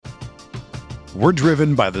We're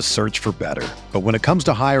driven by the search for better. But when it comes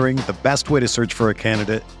to hiring, the best way to search for a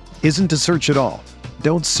candidate isn't to search at all.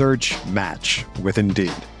 Don't search, match with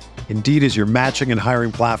Indeed. Indeed is your matching and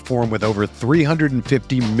hiring platform with over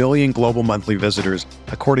 350 million global monthly visitors,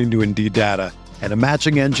 according to Indeed data, and a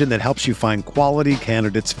matching engine that helps you find quality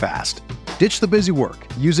candidates fast. Ditch the busy work.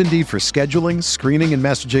 Use Indeed for scheduling, screening, and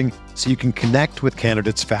messaging so you can connect with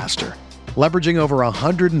candidates faster. Leveraging over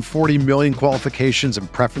 140 million qualifications and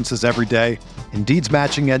preferences every day, Indeed's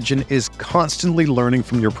matching engine is constantly learning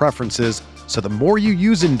from your preferences, so the more you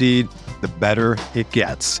use Indeed, the better it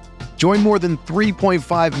gets. Join more than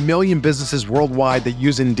 3.5 million businesses worldwide that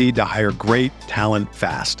use Indeed to hire great talent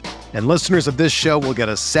fast. And listeners of this show will get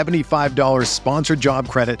a $75 sponsored job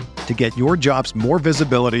credit to get your jobs more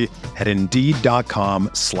visibility at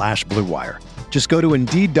Indeed.com/Blue Wire. Just go to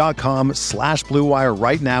Indeed.com/Blue Wire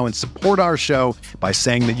right now and support our show by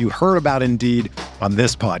saying that you heard about Indeed on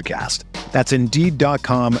this podcast. That's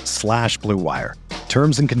Indeed.com/Blue Wire.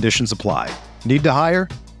 Terms and conditions apply. Need to hire?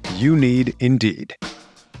 You need Indeed.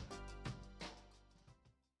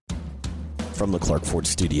 From the Clark Ford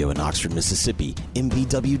Studio in Oxford, Mississippi,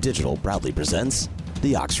 MVW Digital proudly presents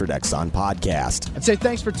the Oxford Exxon Podcast. I'd say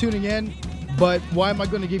thanks for tuning in, but why am I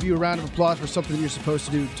going to give you a round of applause for something that you're supposed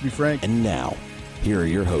to do, to be frank? And now, here are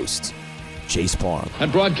your hosts, Chase Parham.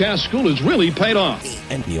 And broadcast school has really paid off.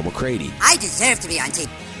 And Neil McCready. I deserve to be on TV.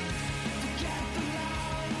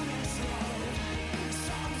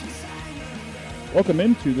 Welcome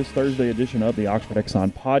into this Thursday edition of the Oxford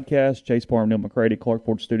Exxon Podcast. Chase Parham, Neil McCready, Clark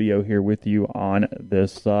Ford Studio here with you on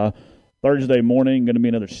this Thursday morning. Going to be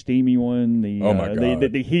another steamy one.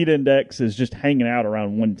 The heat index is just hanging out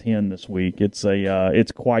around 110 this week. It's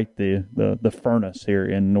quite the furnace here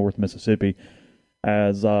in North Mississippi,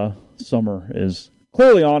 as summer is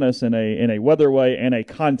clearly on us in a weather way and a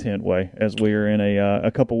content way, as we are in a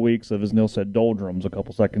couple weeks of, as Neil said, doldrums a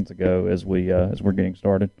couple seconds ago as we're getting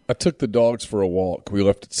started. I took the dogs for a walk. We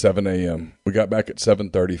left at 7 a.m. We got back at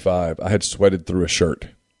 7:35. I had sweated through a shirt.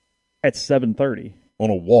 At 7:30? On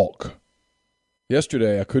a walk.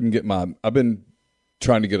 Yesterday, I couldn't get I've been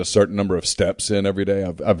trying to get a certain number of steps in every day.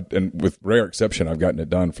 And with rare exception, I've gotten it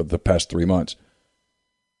done for the past 3 months.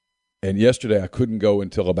 And yesterday, I couldn't go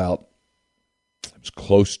until about, it was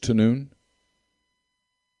close to noon.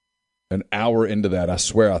 An hour into that, I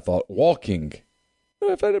swear I thought, walking.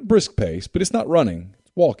 I've had a brisk pace, but it's not running.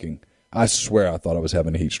 It's walking. I swear I thought I was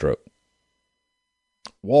having a heat stroke.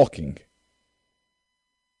 Walking.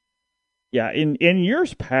 Yeah, in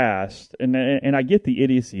years past, and I get the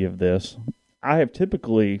idiocy of this, I have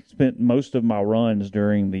typically spent most of my runs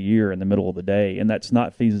during the year in the middle of the day, and that's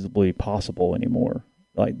not feasibly possible anymore.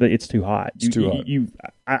 Like, it's too hot. It's too hot.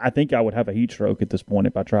 I think I would have a heat stroke at this point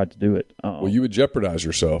if I tried to do it. Well, you would jeopardize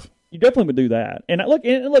yourself. You definitely would do that. And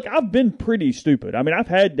look, I've been pretty stupid. I mean, I've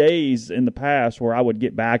had days in the past where I would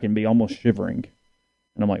get back and be almost shivering,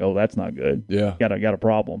 and I'm like, oh, that's not good. Yeah, got a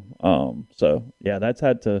problem. So yeah, that's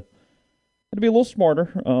had to be a little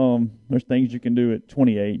smarter. There's things you can do at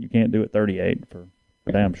 28, you can't do at 38 for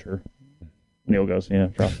damn sure. Neil goes, yeah,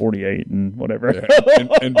 try 48 and whatever,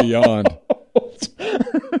 and beyond.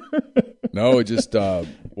 No, it just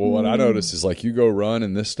what I notice is, like, you go run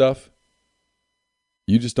and this stuff,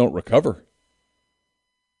 you just don't recover.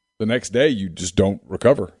 The next day, you just don't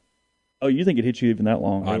recover. Oh, you think it hits you even that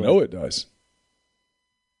long? I know it does.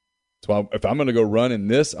 So if I'm going to go run in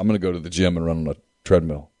this, I'm going to go to the gym and run on a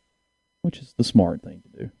treadmill. Which is the smart thing to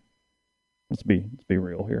do. Let's be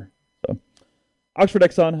real here. So, Oxford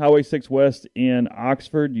Exxon, Highway 6 West in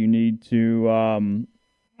Oxford. You need to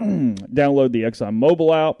download the Exxon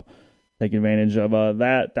mobile app. Take advantage of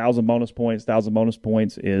that. 1,000 bonus points. 1,000 bonus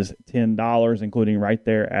points is $10, including right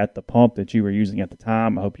there at the pump that you were using at the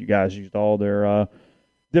time. I hope you guys used all their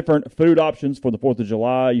different food options for the 4th of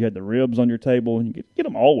July. You had the ribs on your table. You get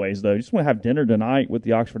them always, though. You just want to have dinner tonight with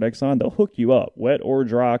the Oxford Exxon. They'll hook you up, wet or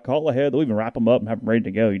dry. Call ahead. They'll even wrap them up and have them ready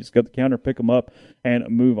to go. You just go to the counter, pick them up, and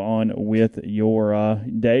move on with your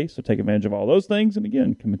day. So take advantage of all those things. And,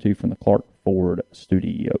 again, coming to you from the Clark Ford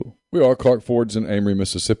Studio. We are Clark Ford's in Amory,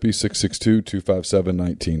 Mississippi,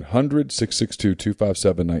 662-257-1900,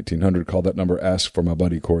 662-257-1900. Call that number. Ask for my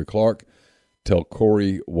buddy Corey Clark. Tell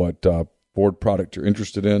Corey what Ford product you're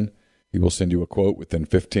interested in. He will send you a quote within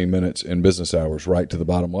 15 minutes in business hours, right to the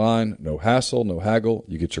bottom line. No hassle, no haggle.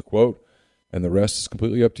 You get your quote, and the rest is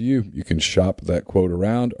completely up to you. You can shop that quote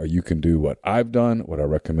around, or you can do what I've done, what I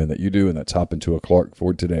recommend that you do, and that's hop into a Clark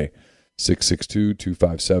Ford today,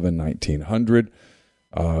 662-257-1900.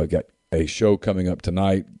 Got a show coming up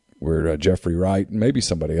tonight where Jeffrey Wright and maybe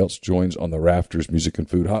somebody else joins on the Rafters Music and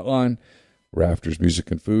Food Hotline. Rafters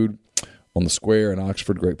Music and Food on the square in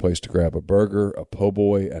Oxford. Great place to grab a burger, a po'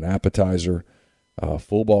 boy, an appetizer,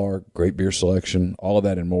 full bar, great beer selection, all of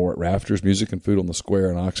that and more at Rafters Music and Food on the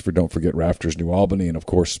Square in Oxford. Don't forget Rafters New Albany. And, of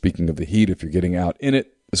course, speaking of the heat, if you're getting out in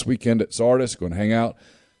it this weekend at Sardis, go and hang out.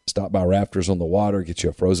 Stop by Rafters on the Water, get you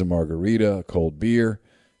a frozen margarita, a cold beer,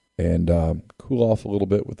 and cool off a little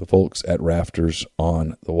bit with the folks at Rafters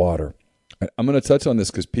on the Water. I'm going to touch on this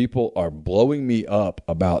because people are blowing me up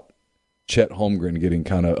about Chet Holmgren getting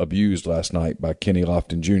kind of abused last night by Kenny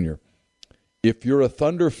Lofton Jr. If you're a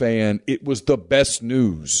Thunder fan, it was the best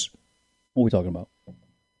news. What are we talking about?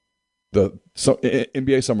 The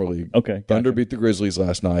NBA Summer League. Okay. Thunder gotcha. beat the Grizzlies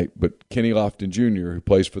last night, but Kenny Lofton Jr., who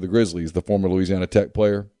plays for the Grizzlies, the former Louisiana Tech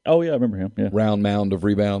player. Oh, yeah, I remember him. Yeah. Round mound of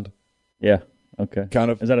rebound. Yeah. Okay.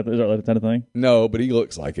 Kind of. Is that a thing? No, but he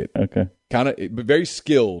looks like it. Okay. Kind of, but very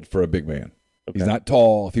skilled for a big man. Okay. He's not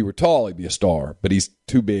tall. If he were tall, he'd be a star, but he's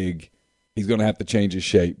too big. He's going to have to change his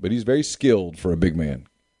shape, but he's very skilled for a big man.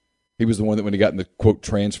 He was the one that when he got in the, quote,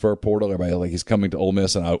 transfer portal, everybody like, he's coming to Ole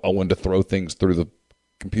Miss, and I wanted to throw things through the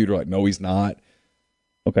computer like, no, he's not.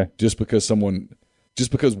 Okay. Just because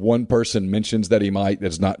one person mentions that he might,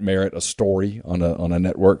 does not merit a story on a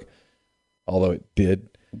network, although it did.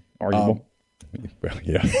 Arguable. Well,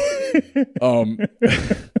 yeah. Go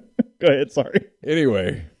ahead, sorry.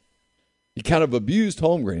 Anyway, he kind of abused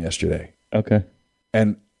Holmgren yesterday. Okay.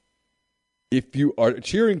 And if you are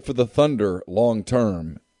cheering for the Thunder long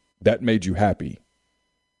term, that made you happy.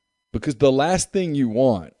 Because the last thing you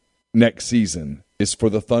want next season is for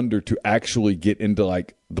the Thunder to actually get into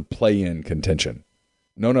like the play-in contention.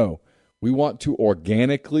 No. We want to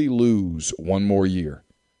organically lose one more year.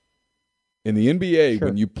 In the NBA, Sure.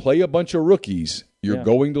 when you play a bunch of rookies, you're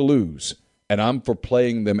going to lose. And I'm for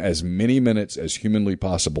playing them as many minutes as humanly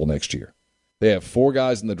possible next year. They have 4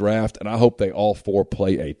 guys in the draft, and I hope they all 4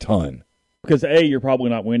 play a ton. Because A, you're probably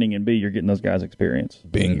not winning, and B, you're getting those guys experience.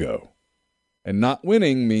 Bingo. And not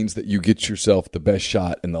winning means that you get yourself the best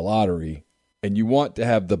shot in the lottery, and you want to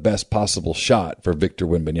have the best possible shot for Victor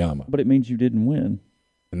Wembanyama. But it means you didn't win.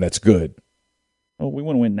 And that's good. Oh, we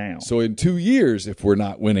want to win now. So in 2 years, if we're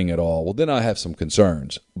not winning at all, well, then I have some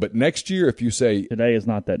concerns. But next year, if you say... Today is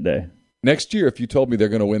not that day. Next year, if you told me they're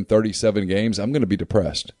going to win 37 games, I'm going to be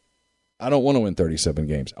depressed. I don't want to win 37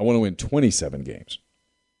 games. I want to win 27 games.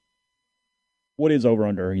 What is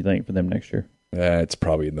over-under, you think, for them next year? It's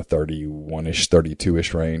probably in the 31-ish,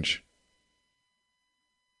 32-ish range.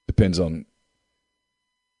 Depends on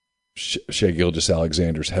Shai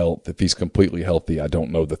Gilgeous-Alexander's health. If he's completely healthy, I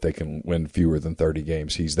don't know that they can win fewer than 30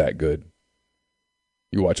 games. He's that good.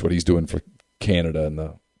 You watch what he's doing for Canada and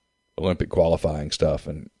the Olympic qualifying stuff,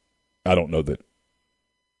 and I don't know that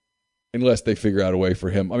unless they figure out a way for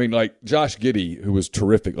him. I mean, like Josh Giddey, who was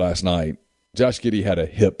terrific last night, Josh Giddey had a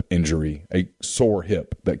hip injury, a sore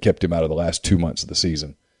hip that kept him out of the last 2 months of the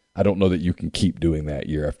season. I don't know that you can keep doing that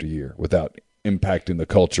year after year without impacting the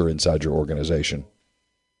culture inside your organization.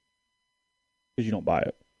 Because you don't buy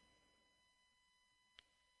it.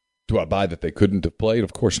 Do I buy that they couldn't have played?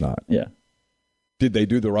 Of course not. Yeah. Did they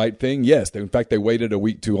do the right thing? Yes. In fact, they waited a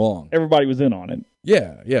week too long. Everybody was in on it.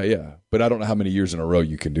 Yeah. But I don't know how many years in a row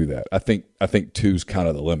you can do that. I think 2's kind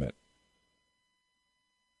of the limit.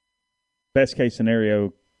 Best case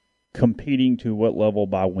scenario, competing to what level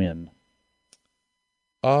by when?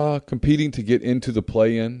 Competing to get into the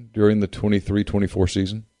play-in during the 23-24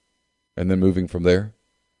 season and then moving from there.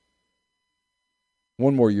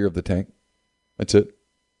 One more year of the tank. That's it.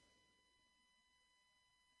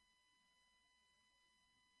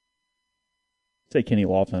 Say Kenny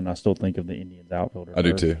Lofton, I still think of the Indians outfielder. I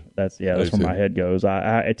do too. That's where my head goes.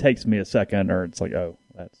 It takes me a second, or it's like, oh,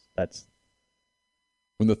 that's.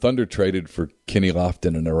 When the Thunder traded for Kenny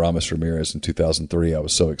Lofton and Aramis Ramirez in 2003, I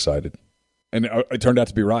was so excited. And it turned out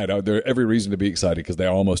to be right. There was every reason to be excited because they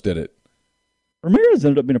almost did it. Ramirez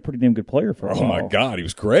ended up being a pretty damn good player for a while. Oh, my God. He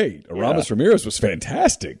was great. Aramis Ramirez was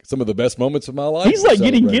fantastic. Some of the best moments of my life. He's like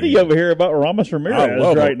getting giddy over here about Aramis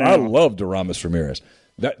Ramirez right now. I loved Aramis Ramirez.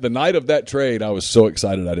 The night of that trade, I was so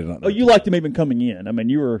excited I did not know. Oh, you liked him even coming in. I mean,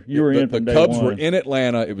 you were in from day one. The Cubs were in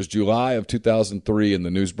Atlanta. It was July of 2003, and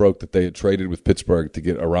the news broke that they had traded with Pittsburgh to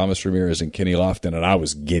get Aramis Ramirez and Kenny Lofton, and I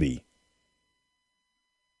was giddy.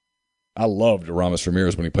 I loved Aramis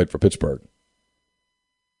Ramirez when he played for Pittsburgh.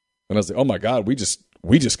 And I was like, oh, my God, we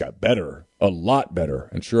just got better, a lot better.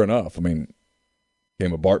 And sure enough, I mean,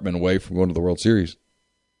 came a Bartman away from going to the World Series.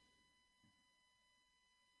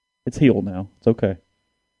 It's healed now. It's okay.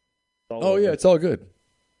 Oh, yeah, it's all good.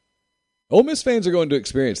 Ole Miss fans are going to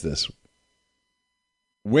experience this.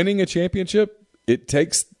 Winning a championship, it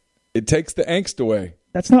takes the angst away.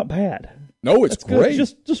 That's not bad. No, it's great.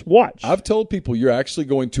 Just watch. I've told people you're actually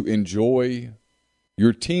going to enjoy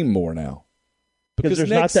your team more now. Because there's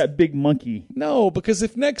not that big monkey. No, because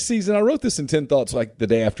if next season, I wrote this in 10 Thoughts like the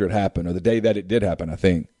day after it happened, or the day that it did happen, I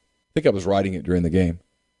think I was writing it during the game.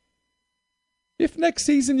 If next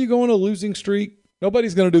season you go on a losing streak,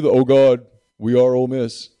 nobody's going to do the, oh, God, we are Ole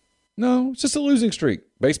Miss. No, it's just a losing streak.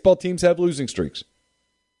 Baseball teams have losing streaks.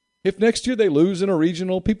 If next year they lose in a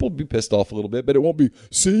regional, people will be pissed off a little bit, but it won't be,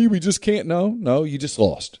 see, we just can't. No, you just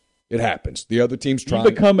lost. It happens. The other team's trying.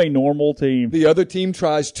 You become a normal team. The other team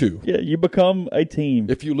tries too. Yeah, you become a team.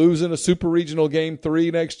 If you lose in a super regional game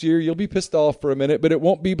 3 next year, you'll be pissed off for a minute, but it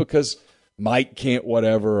won't be because Mike can't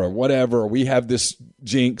whatever, or we have this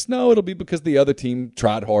jinx. No, it'll be because the other team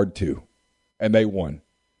tried hard too, and they won.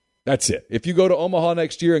 That's it. If you go to Omaha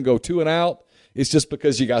next year and go 2 and out, it's just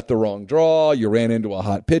because you got the wrong draw, you ran into a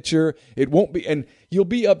hot pitcher. It won't be, and you'll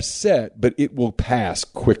be upset, but it will pass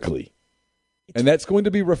quickly. And that's going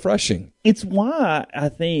to be refreshing. It's why I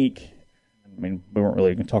think, we weren't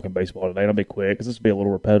really talking baseball today, and I'll be quick because this will be a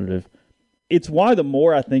little repetitive. It's why the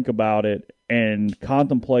more I think about it and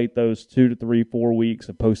contemplate those 2 to 3, 4 weeks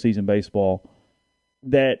of postseason baseball,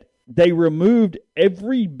 that they removed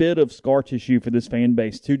every bit of scar tissue for this fan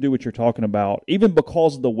base to do what you're talking about, even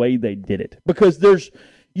because of the way they did it. Because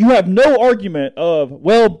you have no argument of,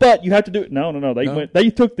 well, but you have to do it. No. They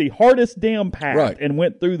took the hardest damn path and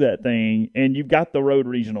went through that thing, and you've got the road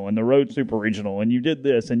regional and the road super regional, and you did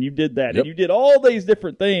this and you did that, and you did all these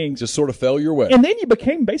different things. Just sort of fell your way. And then you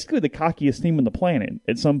became basically the cockiest team on the planet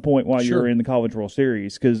at some point while you were in the College World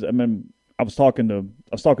Series. Because, I was talking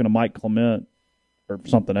to Mike Clement or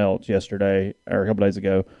something else yesterday or a couple days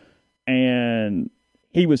ago, and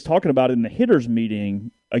he was talking about it in the hitters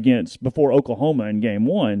meeting before Oklahoma in Game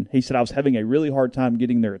 1. He said, I was having a really hard time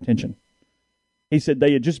getting their attention. He said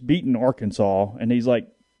they had just beaten Arkansas, and he's like,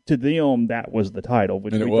 to them, that was the title,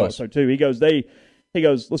 which we thought so too. He goes,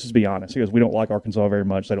 let's just be honest. He goes, we don't like Arkansas very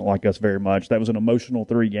much. They don't like us very much. That was an emotional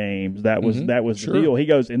 3 games. That was the deal. He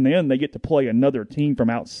goes, and then they get to play another team from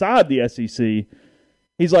outside the SEC.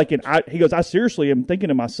 He's like, he goes, I seriously am thinking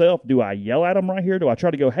to myself, do I yell at him right here? Do I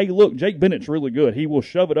try to go, hey, look, Jake Bennett's really good. He will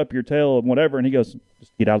shove it up your tail and whatever. And he goes,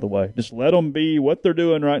 just get out of the way. Just let them be what they're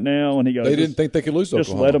doing right now. And he goes, they didn't think they could lose to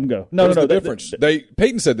Oklahoma. Just let them go. No. The difference.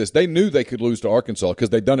 Peyton said this. They knew they could lose to Arkansas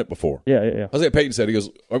because they'd done it before. Yeah. I was like, Peyton said, he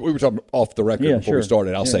goes, we were talking off the record before we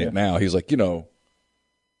started. I'll say it now. He's like, that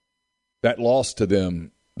loss to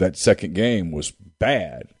them, that second game was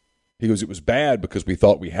bad. He goes, it was bad because we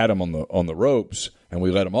thought we had them on the ropes and we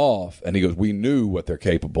let them off. And he goes, we knew what they're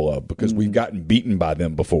capable of because we've gotten beaten by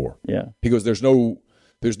them before. Yeah. He goes, there's no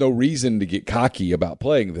reason to get cocky about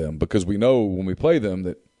playing them because we know when we play them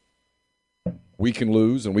that we can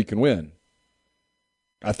lose and we can win.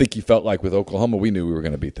 I think he felt like with Oklahoma, we knew we were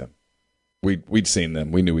going to beat them. We'd seen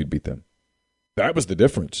them. We knew we'd beat them. That was the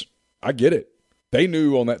difference. I get it. They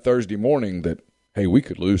knew on that Thursday morning that, hey, we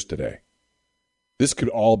could lose today. This could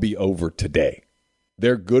all be over today.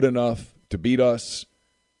 They're good enough to beat us.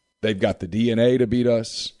 They've got the DNA to beat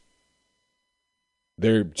us.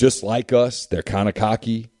 They're just like us. They're kind of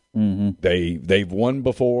cocky. Mm-hmm. They've won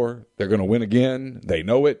before. They're going to win again. They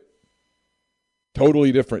know it.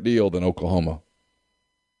 Totally different deal than Oklahoma.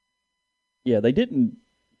 Yeah, they didn't.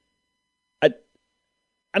 I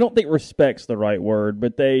don't think respect's the right word,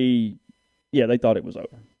 but they thought it was over.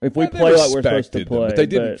 If we play like we're supposed to play. Them, but they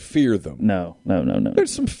didn't fear them. No.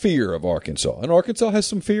 There's some fear of Arkansas, and Arkansas has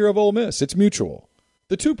some fear of Ole Miss. It's mutual.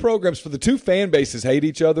 The two programs for the two fan bases hate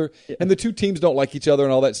each other, and the two teams don't like each other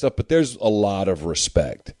and all that stuff, but there's a lot of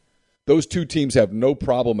respect. Those two teams have no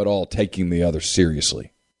problem at all taking the other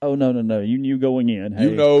seriously. Oh, no. You knew going in.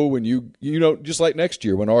 Hey. When you just like next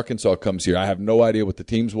year when Arkansas comes here, I have no idea what the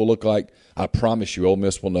teams will look like. I promise you Ole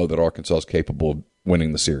Miss will know that Arkansas is capable of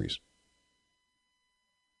winning the series.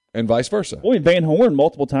 And vice versa. Boy, Van Horn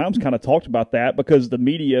multiple times kind of talked about that because the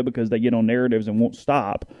media, because they get on narratives and won't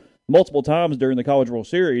stop. Multiple times during the College World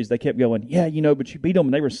Series, they kept going, but you beat them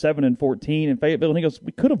and they were 7-14 in Fayetteville. And he goes,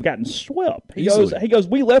 we could have gotten swept. He goes,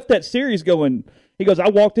 we left that series going. He goes, I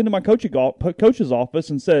walked into my coach's office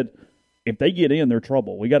and said, if they get in, they're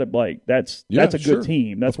trouble. We got to that's a good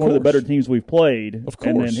team. That's one of the better teams we've played. Of course.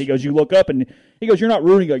 And then he goes, you look up and he goes, you're not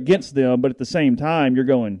rooting against them, but at the same time, you're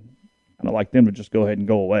going, I don't like them to just go ahead and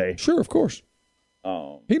go away. Sure, of course.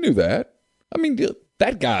 He knew that. I mean,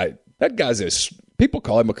 that guy's people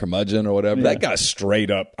call him a curmudgeon or whatever. Yeah. That guy's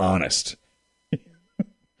straight up honest.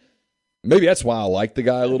 Maybe that's why I like the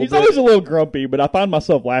guy a little bit. He's always a little grumpy, but I find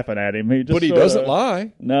myself laughing at him. But he doesn't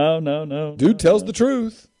lie. No. Dude tells the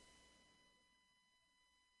truth.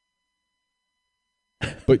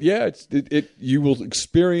 But yeah, you will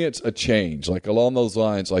experience a change, like along those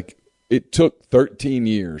lines. Like it took 13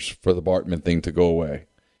 years for the Bartman thing to go away,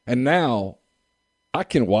 and now I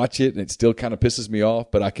can watch it, and it still kind of pisses me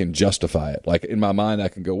off, but I can justify it. Like in my mind, I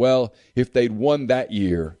can go, well, if they'd won that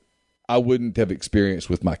year, I wouldn't have experienced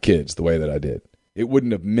with my kids the way that I did. It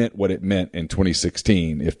wouldn't have meant what it meant in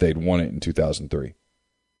 2016 if they'd won it in 2003,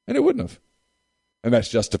 and it wouldn't have. And that's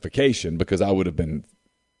justification because I would have been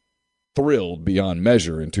thrilled beyond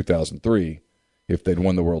measure in 2003 if they'd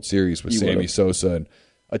won the World Series with Sammy Sosa and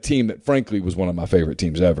a team that, frankly, was one of my favorite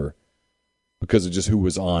teams ever because of just who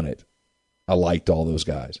was on it. I liked all those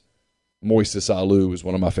guys. Moises Alou was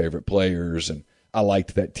one of my favorite players, and I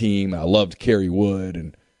liked that team. I loved Kerry Wood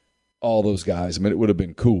and all those guys. I mean, it would have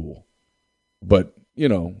been cool. But, you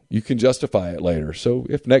know, you can justify it later. So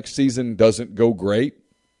if next season doesn't go great,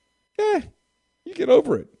 you get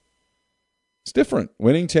over it. It's different.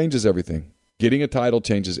 Winning changes everything. Getting a title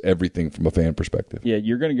changes everything from a fan perspective. Yeah,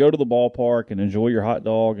 you're going to go to the ballpark and enjoy your hot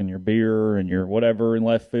dog and your beer and your whatever in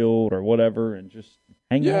left field or whatever and just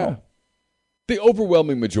hang out. The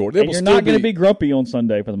overwhelming majority. And you're not going to be grumpy on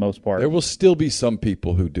Sunday for the most part. There will still be some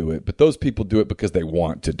people who do it, but those people do it because they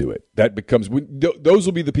want to do it. That becomes those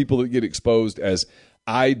will be the people that get exposed as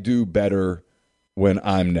I do better when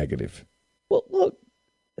I'm negative. Well, look.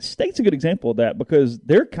 State's a good example of that because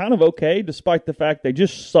they're kind of okay despite the fact they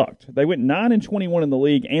just sucked. They went 9-21 in the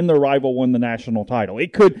league and their rival won the national title.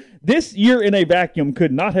 This year in a vacuum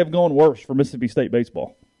could not have gone worse for Mississippi State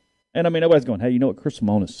baseball. And I mean, everybody's going, hey, you know what? Chris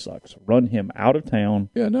Lemonis sucks. Run him out of town.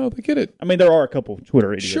 Yeah, no, they get it. I mean, there are a couple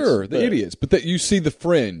Twitter idiots. Sure, the idiots. But you see the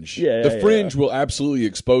fringe. The fringe will absolutely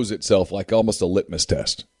expose itself like almost a litmus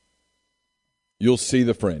test. You'll see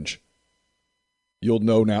the fringe. You'll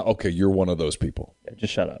know now, okay, you're one of those people. Yeah,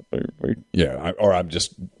 just shut up. I'm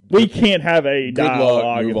just... We can't have a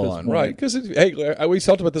dialogue. Good luck, move on. Right, because, hey, we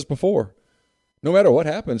talked about this before. No matter what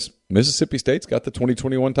happens, Mississippi State's got the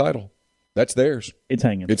 2021 title. That's theirs. It's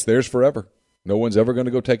hanging. It's theirs forever. No one's ever going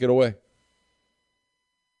to go take it away.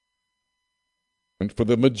 And for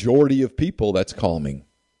the majority of people, that's calming.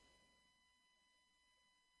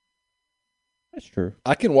 That's true.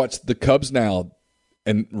 I can watch the Cubs now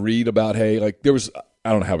and read about, hey, like there was, I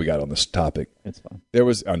don't know how we got on this topic. It's fine.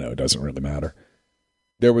 I know it doesn't really matter.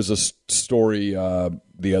 There was a story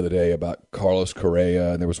the other day about Carlos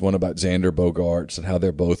Correa, and there was one about Xander Bogaerts and how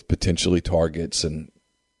they're both potentially targets. And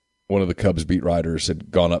one of the Cubs beat writers had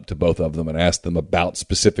gone up to both of them and asked them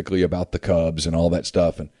specifically about the Cubs and all that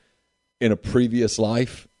stuff. And in a previous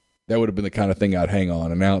life, that would have been the kind of thing I'd hang on.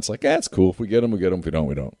 And now it's like, it's cool. If we get them, we get them. If we don't,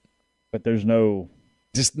 we don't. But there's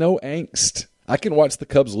just no angst. I can watch the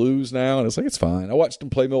Cubs lose now, and it's like, it's fine. I watched them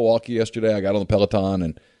play Milwaukee yesterday. I got on the Peloton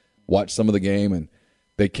and watched some of the game, and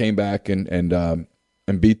they came back and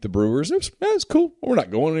beat the Brewers. It was cool. We're not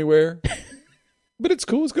going anywhere, but it's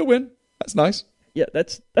cool. It's a good win. That's nice. Yeah,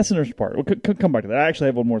 that's the interesting part. We'll come back to that. I actually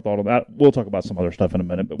have one more thought on that. We'll talk about some other stuff in a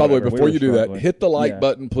minute. But by the way, before you do that, hit the like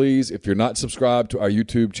button, please. If you're not subscribed to our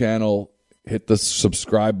YouTube channel, hit the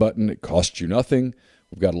subscribe button. It costs you nothing.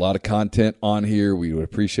 We've got a lot of content on here. We would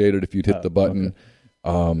appreciate it if you'd hit the button.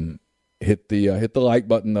 Okay. Hit the like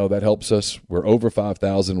button, though. That helps us. We're over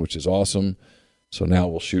 5,000, which is awesome. So now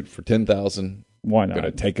we'll shoot for 10,000. Why not? It's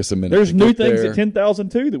going to take us a minute. There's new things at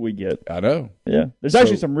 10,000 too that we get. I know. Yeah. There's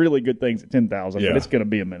actually some really good things at 10,000, but it's going to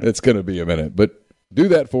be a minute. It's going to be a minute. But do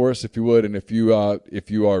that for us if you would. And if you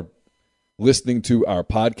are listening to our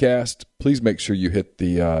podcast, please make sure you hit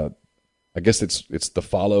the I guess it's the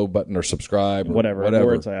follow button or subscribe or whatever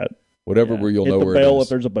where it's at. Whatever where you'll know where it is. Hit the bell if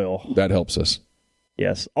there's a bell. That helps us.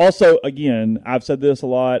 Yes. Also, again, I've said this a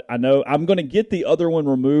lot. I know I'm going to get the other one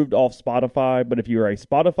removed off Spotify, but if you're a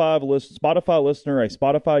Spotify listener, a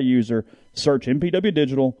Spotify user, search MPW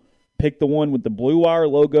Digital, pick the one with the Blue Wire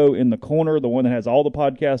logo in the corner, the one that has all the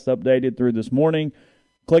podcasts updated through this morning.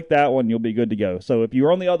 Click that one, you'll be good to go. So if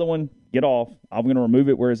you're on the other one, get off. I'm going to remove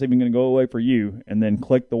it where it's even going to go away for you, and then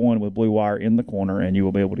click the one with Blue Wire in the corner, and you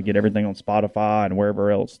will be able to get everything on Spotify and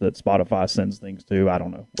wherever else that Spotify sends things to. I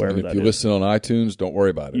don't know, wherever and if you listen on iTunes, don't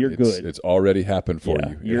worry about it. You're good. It's already happened for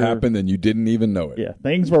you. It happened, and you didn't even know it. Yeah,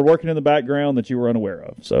 things were working in the background that you were unaware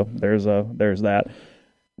of. So there's that.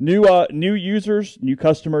 New users, new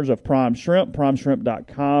customers of Prime Shrimp,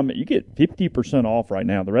 primeshrimp.com. You get 50% off right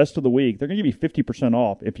now. The rest of the week, they're going to give you 50%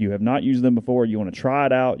 off. If you have not used them before, you want to try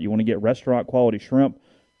it out, you want to get restaurant-quality shrimp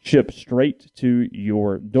shipped straight to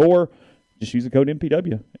your door, just use the code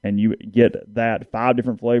MPW, and you get that 5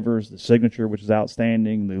 different flavors, the signature, which is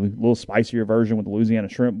outstanding, the little spicier version with the Louisiana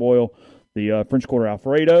shrimp boil, the French Quarter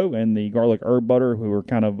Alfredo, and the garlic herb butter, who are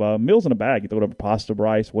kind of meals in a bag. You throw it over pasta,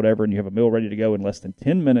 rice, whatever, and you have a meal ready to go in less than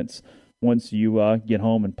 10 minutes once you get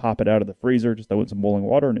home and pop it out of the freezer. Just throw it in some boiling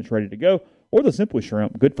water and it's ready to go. Or the Simply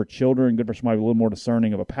Shrimp, good for children, good for somebody a little more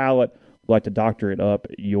discerning of a palate, like to doctor it up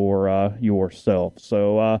yourself.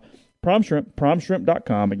 So Prime Shrimp,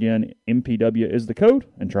 primeshrimp.com. Again, MPW is the code,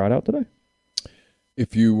 and try it out today.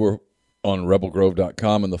 If you were on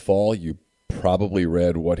rebelgrove.com in the fall, you probably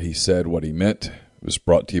read what he said, what he meant. It was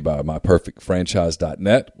brought to you by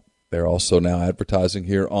myperfectfranchise.net. They're also now advertising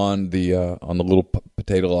here on the Little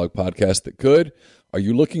Potato Log podcast that could. Are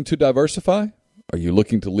you looking to diversify? Are you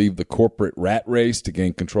looking to leave the corporate rat race to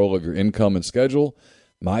gain control of your income and schedule?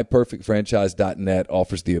 MyPerfectFranchise.net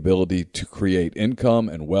offers the ability to create income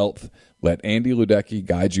and wealth. Let Andy Luedecke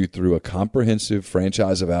guide you through a comprehensive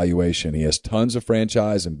franchise evaluation. He has tons of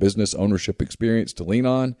franchise and business ownership experience to lean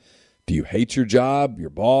on. Do you hate your job, your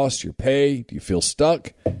boss, your pay? Do you feel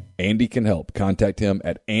stuck? Andy can help. Contact him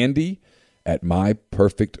at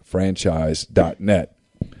andy@myperfectfranchise.net.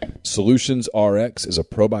 Solutions RX is a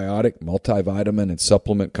probiotic, multivitamin, and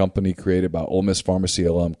supplement company created by Ole Miss Pharmacy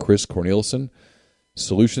alum Chris Cornelison.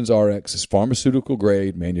 Solutions RX is pharmaceutical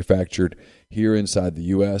grade, manufactured here inside the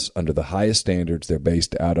U.S. under the highest standards. They're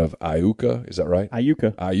based out of Iuka. Is that right?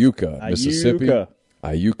 Iuka, Mississippi.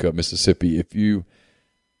 Iuka, Mississippi. If you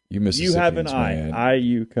Mississippians, you have an man.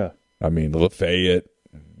 Iuka. I mean, Lafayette,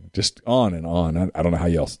 just on and on. I don't know how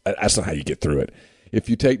else. That's not how you get through it. If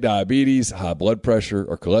you take diabetes, high blood pressure,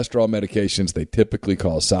 or cholesterol medications, they typically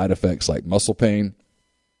cause side effects like muscle pain,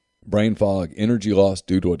 brain fog, energy loss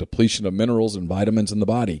due to a depletion of minerals and vitamins in the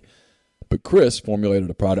body. But Chris formulated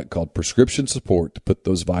a product called Prescription Support to put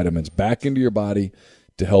those vitamins back into your body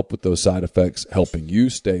to help with those side effects, helping you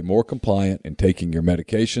stay more compliant in taking your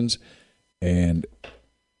medications. And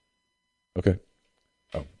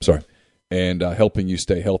helping you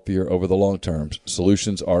stay healthier over the long term.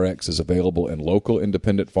 Solutions RX is available in local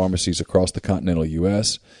independent pharmacies across the continental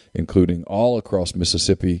U.S., including all across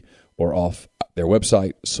Mississippi, or off their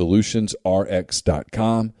website,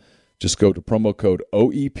 solutionsrx.com. Just go to promo code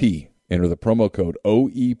OEP. Enter the promo code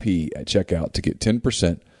OEP at checkout to get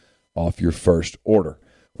 10% off your first order.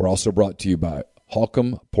 We're also brought to you by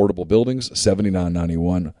Holcomb Portable Buildings,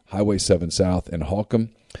 7991 Highway 7 South in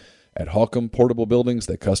Holcomb. At Holcomb Portable Buildings,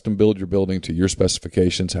 they custom build your building to your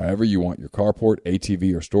specifications, however you want your carport,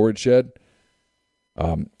 ATV, or storage shed,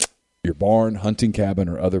 your barn, hunting cabin,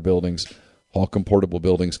 or other buildings. Holcomb Portable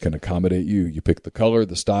Buildings can accommodate you. You pick the color,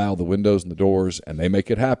 the style, the windows, and the doors, and they make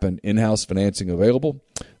it happen. In-house financing available.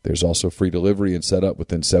 There's also free delivery and setup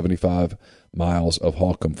within 75 miles of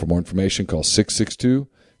Holcomb. For more information, call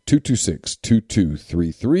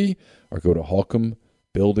 662-226-2233 or go to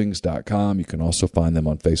holcombbuildings.com. You can also find them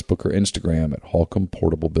on Facebook or Instagram at Holcomb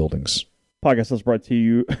Portable Buildings. Podcast is brought to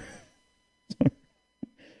you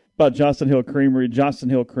by Johnston Hill Creamery,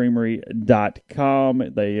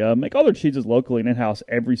 johnstonhillcreamery.com. They make all their cheeses locally and in-house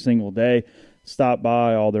every single day. Stop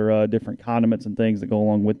by all their different condiments and things that go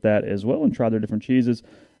along with that as well and try their different cheeses.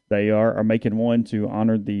 They are making one to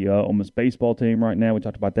honor the Ole Miss baseball team right now. We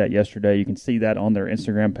talked about that yesterday. You can see that on their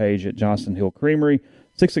Instagram page at Johnston Hill Creamery.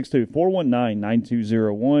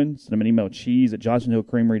 662-419-9201. Send them an email,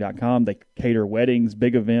 cheese@johnstonhillcreamery.com. They cater weddings,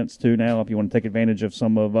 big events too now if you want to take advantage of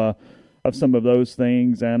some of those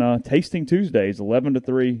things. And Tasting Tuesdays, 11 to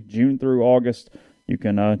 3, June through August. You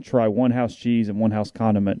can try one house cheese and one house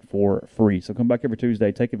condiment for free. So come back every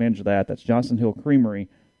Tuesday. Take advantage of that. That's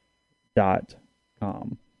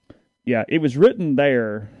johnstonhillcreamery.com. Yeah, it was written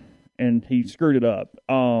there, and he screwed it up.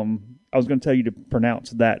 I was going to tell you to pronounce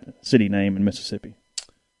that city name in Mississippi.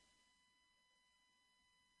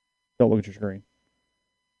 Don't look at your screen.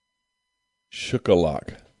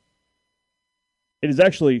 Shukalak. It is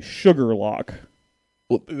actually Sugar Lock.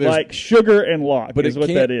 Well, like sugar and lock is what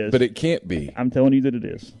that is. But it can't be. I'm telling you that it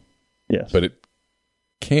is. Yes. But it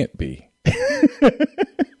can't be.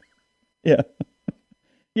 Yeah.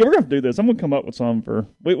 Yeah, we're going to do this. I'm going to come up with some for...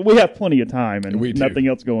 We have plenty of time and nothing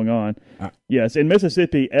else going on. Yes, in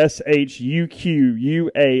Mississippi,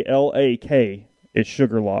 SHUQUALAK is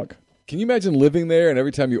Sugar Lock. Can you imagine living there and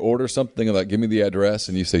every time you order something and like, give me the address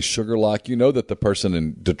and you say Sugar Lock, you know that the person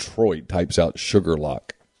in Detroit types out Sugar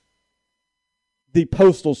Lock. The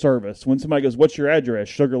Postal Service, when somebody goes, what's your address?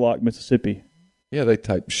 Sugar Lock, Mississippi. Yeah, they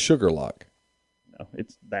type Sugar Lock. No,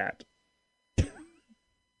 it's that.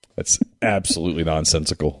 That's absolutely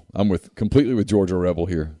nonsensical. I'm completely with Georgia Rebel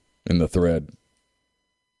here in the thread.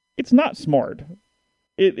 It's not smart.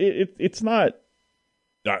 It's not.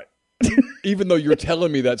 All right. Even though you're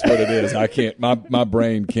telling me that's what it is, I can't. My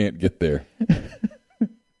brain can't get there.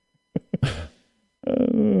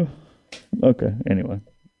 Okay. Anyway,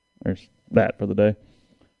 there's that for the day.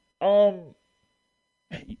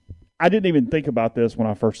 I didn't even think about this when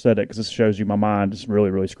I first said it because this shows you my mind is really,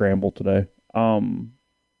 really scrambled today.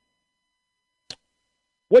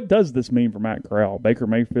 What does this mean for Matt Corral? Baker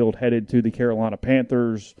Mayfield headed to the Carolina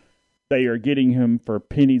Panthers. They are getting him for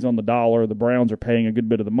pennies on the dollar. The Browns are paying a good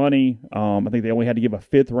bit of the money. I think they only had to give a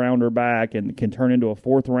fifth-rounder back and can turn into a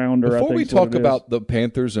fourth-rounder. Before we talk about the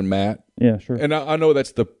Panthers and Matt, yeah, sure. And I know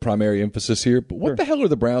that's the primary emphasis here, but what the hell are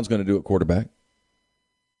the Browns going to do at quarterback?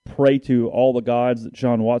 Pray to all the gods that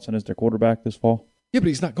Sean Watson is their quarterback this fall? Yeah, but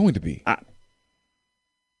he's not going to be.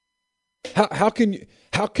 How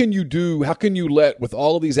can you let, with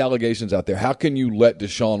all of these allegations out there, how can you let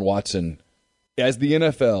Deshaun Watson, as the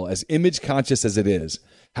NFL, as image conscious as it is,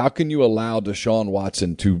 how can you allow Deshaun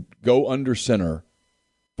Watson to go under center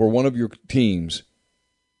for one of your teams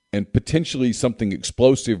and potentially something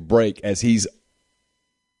explosive break as he's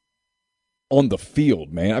on the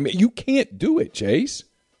field, man? I mean, you can't do it, Chase.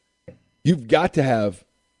 You've got to have.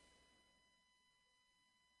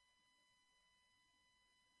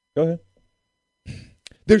 Go ahead.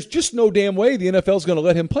 There's just no damn way the NFL is going to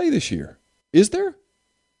let him play this year. Is there?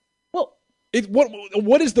 Well,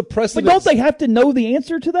 what is the precedent? But don't they have to know the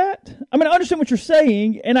answer to that? I mean, I understand what you're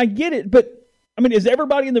saying, and I get it, but, I mean, is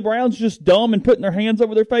everybody in the Browns just dumb and putting their hands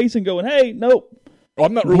over their face and going, hey, nope. Well,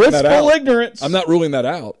 I'm not ruling that out. Blissful ignorance. I'm not ruling that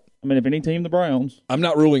out. I mean, if any team, the Browns. I'm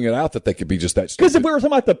not ruling it out that they could be just that stupid. Because if we were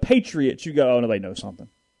talking about the Patriots, you go, oh, no, they know something.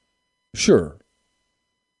 Sure.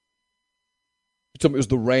 So it was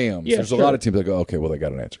the Rams. Yeah, There's a lot of teams that go, okay, well, they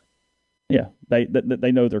got an answer. Yeah, they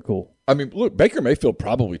know they're cool. I mean, look, Baker Mayfield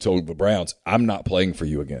probably told the Browns, I'm not playing for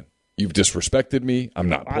you again. You've disrespected me. I'm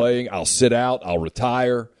not playing. I'll sit out. I'll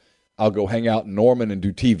retire. I'll go hang out in Norman and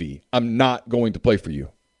do TV. I'm not going to play for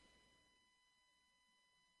you.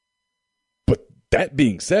 But that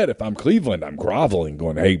being said, if I'm Cleveland, I'm groveling,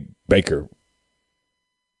 going, hey, Baker,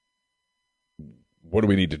 what do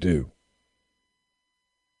we need to do?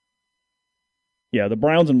 Yeah, the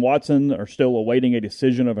Browns and Watson are still awaiting a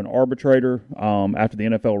decision of an arbitrator after the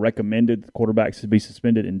NFL recommended the quarterbacks to be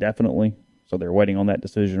suspended indefinitely. So they're waiting on that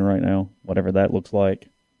decision right now, whatever that looks like.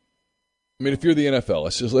 I mean, if you're the NFL,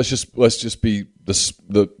 let's just be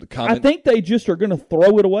the comment. I think they just are going to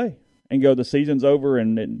throw it away and go, the season's over,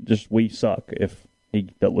 and we suck if he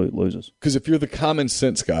loses. Because if you're the common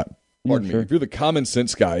sense guy, if you're the common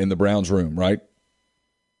sense guy in the Browns room, right,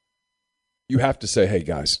 you have to say, hey,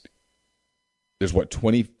 guys, there's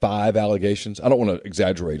 25 allegations? I don't want to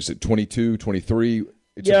exaggerate. Is it 22, 23?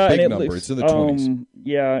 It's a big number. It's in the 20s.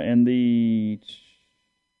 Yeah, and I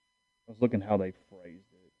was looking how they phrased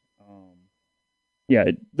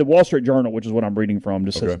it. The Wall Street Journal, which is what I'm reading from,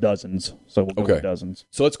 just says dozens. So we'll go with dozens.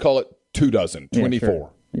 So let's call it 24, 24. Sure.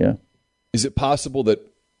 Yeah. Is it possible that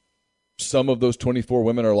some of those 24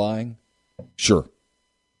 women are lying? Sure.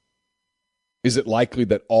 Is it likely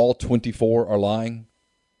that all 24 are lying?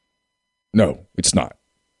 No, it's not.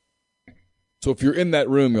 So if you're in that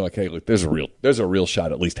room, you're like, hey, look, there's a real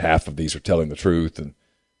shot at least half of these are telling the truth, and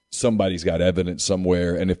somebody's got evidence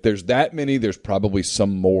somewhere. And if there's that many, there's probably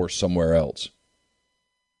some more somewhere else.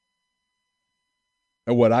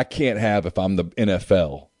 And what I can't have if I'm the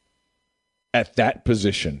NFL at that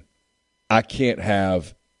position, I can't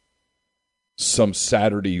have some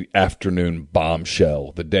Saturday afternoon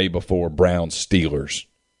bombshell the day before Browns Steelers,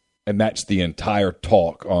 and that's the entire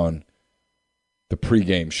talk on the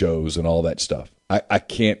pregame shows and all that stuff. I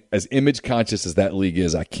can't, as image conscious as that league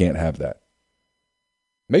is, I can't have that.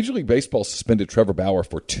 Major League Baseball suspended Trevor Bauer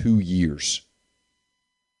for 2 years.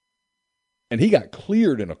 And he got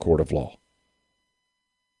cleared in a court of law.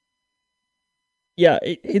 Yeah,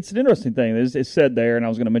 it's an interesting thing. It's said there, and I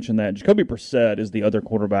was going to mention that Jacoby Brissett is the other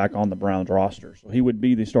quarterback on the Browns roster. So he would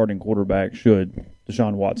be the starting quarterback should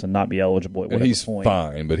Deshaun Watson not be eligible at whatever he's point.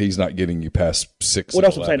 Fine, but he's not getting you past 6. What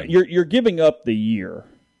else I'm saying? You're giving up the year.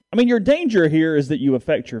 I mean, your danger here is that you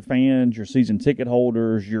affect your fans, your season ticket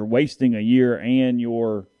holders. You're wasting a year, and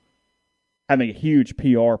you're having a huge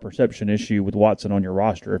PR perception issue with Watson on your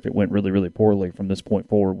roster if it went really, really poorly from this point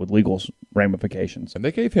forward with legal ramifications. And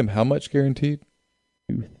they gave him how much guaranteed?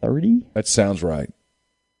 $230? That sounds right.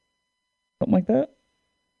 Something like that?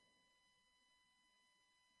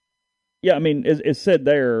 Yeah, I mean, it's said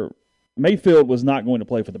there, Mayfield was not going to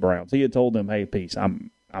play for the Browns. He had told them, hey, peace,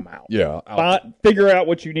 I'm out. Yeah. Figure out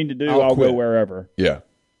what you need to do. I'll go wherever. Yeah.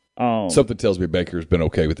 Something tells me Baker's been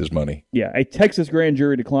okay with his money. Yeah, a Texas grand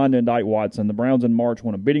jury declined to indict Watson. The Browns in March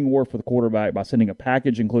won a bidding war for the quarterback by sending a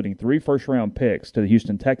package including 3 first-round picks to the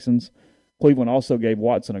Houston Texans. Cleveland also gave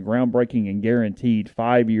Watson a groundbreaking and guaranteed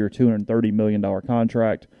 5-year, $230 million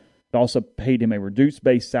contract. It also paid him a reduced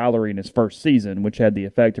base salary in his first season, which had the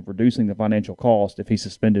effect of reducing the financial cost if he's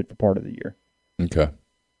suspended for part of the year. Okay.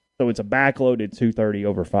 So it's a backloaded 230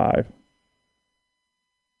 over 5.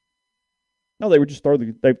 No, they were just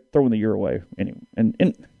throwing the year away anyway.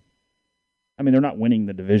 And I mean, they're not winning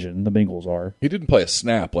the division. The Bengals are. He didn't play a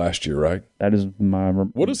snap last year, right? That is my.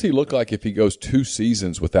 What does he look like if he goes 2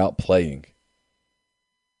 seasons without playing?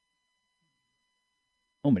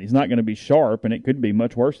 Oh, but he's not going to be sharp, and it could be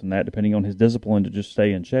much worse than that, depending on his discipline to just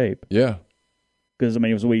stay in shape. Yeah. Because I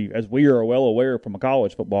mean, as we are well aware from a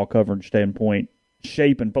college football coverage standpoint,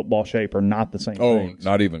 shape and football shape are not the same things.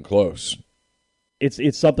 Not even close.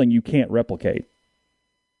 It's something you can't replicate.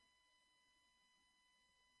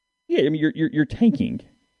 Yeah, I mean you're tanking.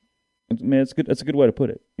 I mean, it's good. That's a good way to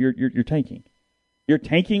put it. You're tanking. You're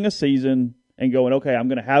tanking a season and going, okay, I'm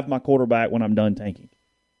going to have my quarterback when I'm done tanking.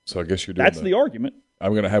 So I guess you're doing That's the argument.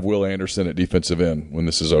 I'm going to have Will Anderson at defensive end when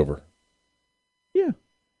this is over. Yeah.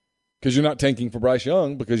 Because you're not tanking for Bryce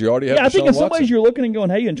Young because you already have Deshaun I think in some Watson. ways you're looking and going,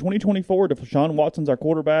 hey, in 2024, Deshaun Watson's our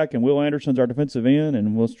quarterback and Will Anderson's our defensive end,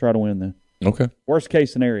 and let's try to win then. Okay. Worst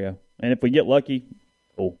case scenario. And if we get lucky,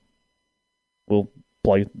 cool. We'll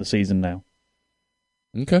play the season now.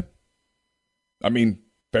 Okay. I mean,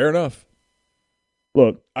 fair enough.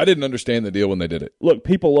 Look, I didn't understand the deal when they did it. Look,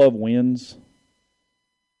 people love wins.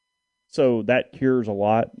 So that cures a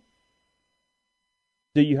lot.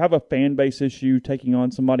 Do you have a fan base issue taking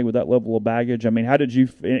on somebody with that level of baggage? I mean, how did you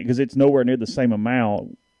 – because it's nowhere near the same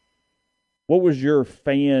amount. What was your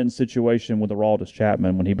fan situation with Aroldis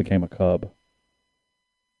Chapman when he became a Cub?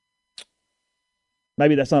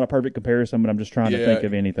 Maybe that's not a perfect comparison, but I'm just trying to think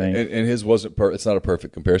of anything. And his wasn't it's not a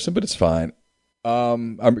perfect comparison, but it's fine.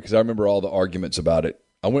 Because I remember all the arguments about it.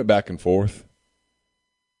 I went back and forth.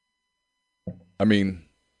 I mean,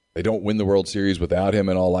 they don't win the World Series without him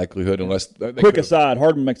in all likelihood unless – Quick aside,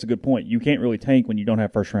 Hardman makes a good point. You can't really tank when you don't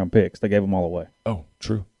have first-round picks. They gave them all away. Oh,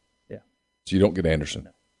 true. Yeah. So you don't get Anderson.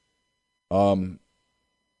 I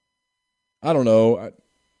don't know.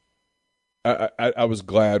 I was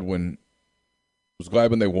glad when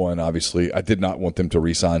they won, obviously. I did not want them to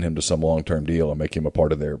re-sign him to some long-term deal and make him a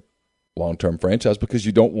part of their long-term franchise because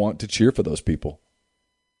you don't want to cheer for those people.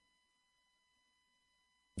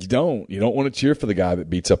 You don't. You don't want to cheer for the guy that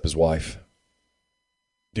beats up his wife.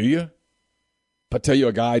 Do you? If I tell you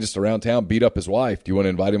a guy just around town beat up his wife, do you want to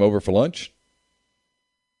invite him over for lunch?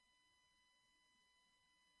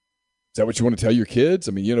 Is that what you want to tell your kids?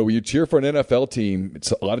 I mean, when you cheer for an NFL team,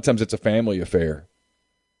 a lot of times it's a family affair.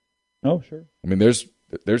 Oh, sure. I mean, there's.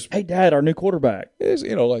 Hey, Dad, our new quarterback.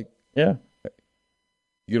 Yeah.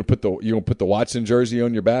 You're gonna put the Watson jersey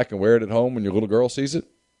on your back and wear it at home when your little girl sees it.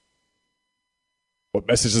 What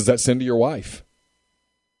message does that send to your wife?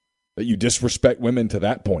 That you disrespect women to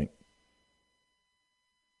that point.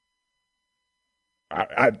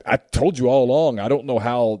 I told you all along. I don't know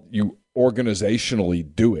how you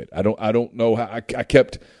organizationally do it. I don't know how. I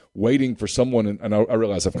kept waiting for someone, and I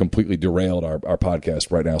realize I've completely derailed our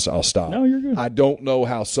podcast right now, so I'll stop. No, you're good. I don't know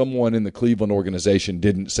how someone in the Cleveland organization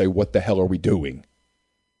didn't say, "What the hell are we doing?"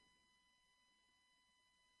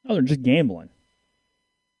 No, they're just gambling.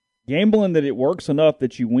 Gambling that it works enough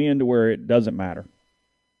that you win to where it doesn't matter.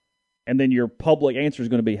 And then your public answer is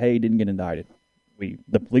going to be, hey, he didn't get indicted.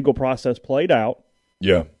 The legal process played out.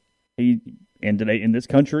 Yeah. And today in this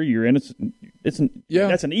country, you're innocent. That's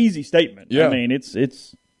an easy statement. Yeah. I mean, it's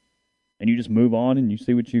and you just move on and you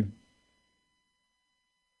see what you.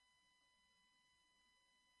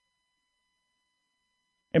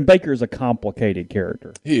 And Baker is a complicated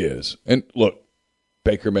character. He is. And look,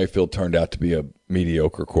 Baker Mayfield turned out to be a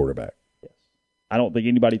mediocre quarterback. Yes. I don't think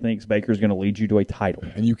anybody thinks Baker's going to lead you to a title.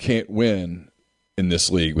 And you can't win in this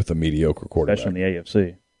league with a mediocre quarterback. Especially in the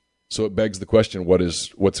AFC. So it begs the question,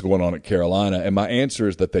 what's going on at Carolina? And my answer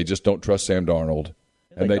is that they just don't trust Sam Darnold.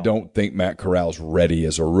 And they don't think Matt Corral's ready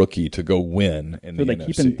as a rookie to go win in the NFC. So they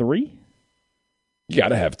keeping 3? You got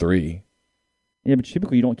to have 3. Yeah, but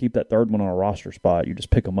typically you don't keep that third one on a roster spot. You just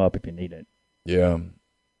pick them up if you need it. Yeah.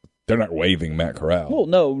 They're not waiving Matt Corral. Well,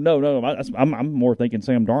 no. I'm more thinking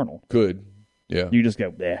Sam Darnold. Could. Yeah. You just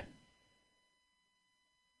go, yeah.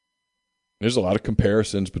 There's a lot of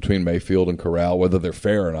comparisons between Mayfield and Corral. Whether they're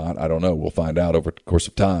fair or not, I don't know. We'll find out over the course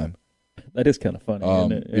of time. That is kind of funny,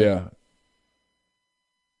 isn't it? Yeah.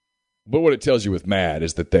 But what it tells you with Matt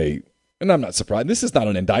is that and I'm not surprised, this is not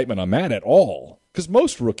an indictment on Matt at all, because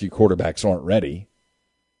most rookie quarterbacks aren't ready.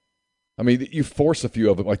 I mean, you force a few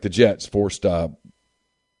of them, like the Jets forced the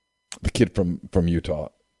kid from Utah.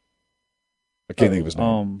 I can't think of his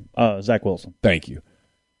name. Zach Wilson. Thank you.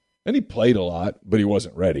 And he played a lot, but he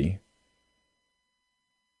wasn't ready.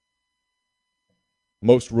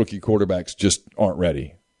 Most rookie quarterbacks just aren't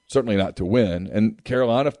ready. Certainly not to win. And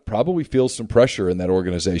Carolina probably feels some pressure in that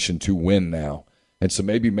organization to win now. And so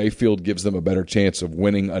maybe Mayfield gives them a better chance of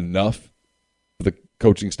winning enough for the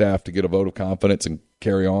coaching staff to get a vote of confidence and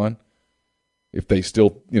carry on. If they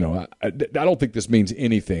still, I don't think this means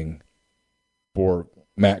anything for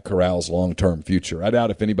Matt Corral's long-term future. I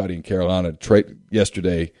doubt if anybody in Carolina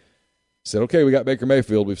yesterday said, okay, we got Baker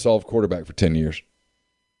Mayfield, we've solved quarterback for 10 years.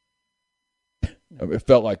 It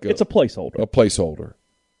felt like it's a placeholder. A placeholder.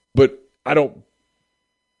 But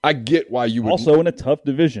I get why you would. Also in a tough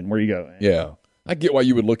division where you go. Yeah. I get why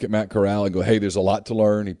you would look at Matt Corral and go, hey, there's a lot to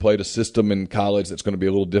learn. He played a system in college that's going to be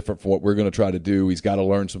a little different from what we're going to try to do. He's got to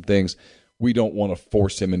learn some things. We don't want to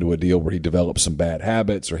force him into a deal where he develops some bad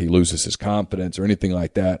habits or he loses his confidence or anything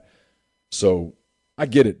like that. So I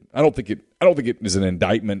get it. I don't think it is an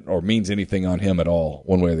indictment or means anything on him at all,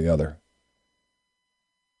 one way or the other.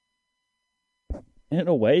 In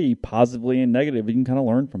a way, positively and negative, you can kind of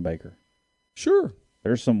learn from Baker. Sure.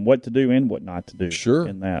 There's some what to do and what not to do. Sure.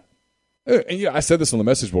 In that. And I said this on the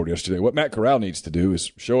message board yesterday. What Matt Corral needs to do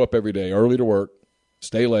is show up every day early to work,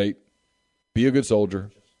 stay late, be a good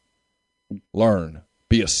soldier, learn,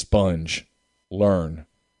 be a sponge, learn.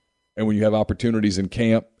 And when you have opportunities in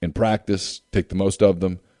camp, in practice, take the most of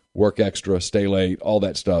them, work extra, stay late, all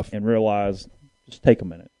that stuff. And realize, just take a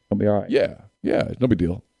minute. It'll be all right. Yeah, it's no big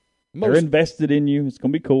deal. They're invested in you. It's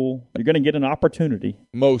going to be cool. You're going to get an opportunity.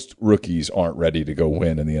 Most rookies aren't ready to go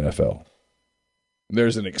win in the NFL.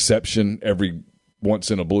 There's an exception every once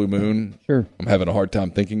in a blue moon. Sure. I'm having a hard time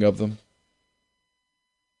thinking of them.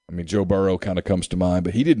 I mean, Joe Burrow kind of comes to mind,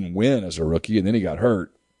 but he didn't win as a rookie, and then he got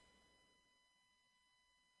hurt.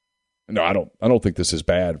 No, I don't think this is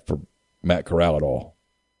bad for Matt Corral at all.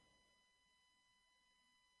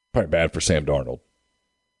 Probably bad for Sam Darnold.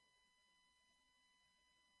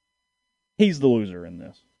 He's the loser in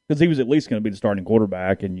this because he was at least going to be the starting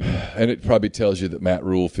quarterback, and it probably tells you that Matt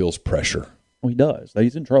Rule feels pressure. Well, he does.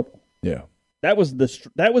 He's in trouble. Yeah, that was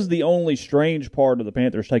the only strange part of the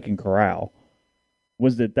Panthers taking Corral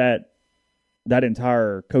was that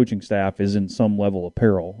entire coaching staff is in some level of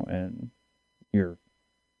peril, and you're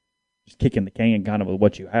just kicking the can kind of with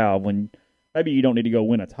what you have when maybe you don't need to go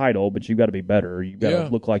win a title, but you've got to be better. You've got to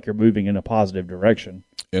look like you're moving in a positive direction.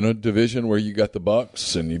 In a division where you got the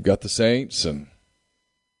Bucs and you've got the Saints, and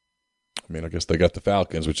I guess they got the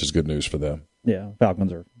Falcons, which is good news for them. Yeah,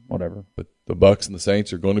 Falcons are whatever. But the Bucs and the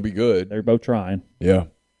Saints are going to be good. They're both trying. Yeah.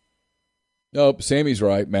 No, Sammy's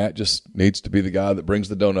right. Matt just needs to be the guy that brings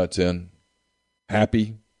the donuts in.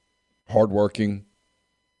 Happy, hardworking,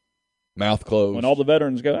 mouth closed. When all the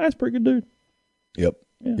veterans go, that's a pretty good dude. Yep.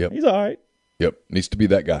 Yeah, yep. He's all right. Yep. Needs to be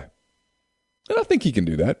that guy. And I think he can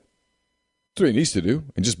do that. That's what he needs to do.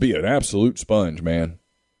 And just be an absolute sponge, man.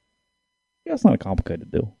 Yeah, it's not a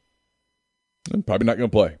complicated deal. And probably not going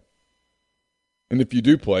to play. And if you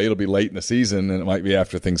do play, it'll be late in the season, and it might be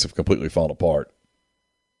after things have completely fallen apart.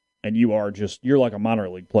 And you're like a minor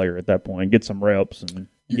league player at that point. Get some reps and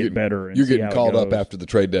get better. And you're getting called up after the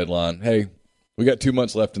trade deadline. Hey, we got 2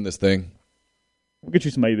 months left in this thing. We'll get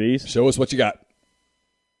you some ABs. Show us what you got.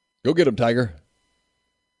 Go get them, Tiger.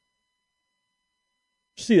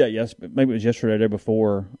 Did you see that? Yes, maybe it was yesterday, or the day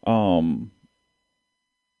before.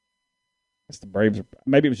 It's the Braves.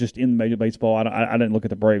 Maybe it was just in Major Baseball. I didn't look at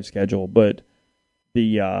the Braves schedule, but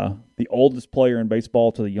the oldest player in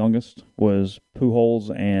baseball to the youngest was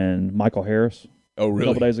Pujols and Michael Harris. Oh, really?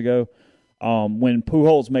 A couple days ago. When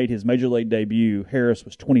Pujols made his Major League debut, Harris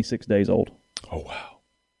was 26 days old. Oh, wow.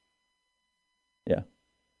 Yeah.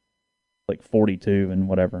 Like 42 and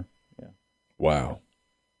whatever. Yeah. Wow.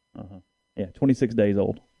 Uh-huh. Yeah, 26 days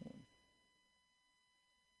old.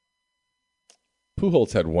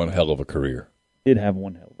 Pujols had one hell of a career. Did have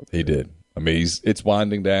one hell of a career. He did. I mean, it's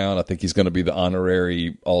winding down. I think he's going to be the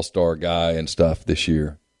honorary all-star guy and stuff this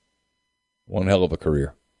year. One hell of a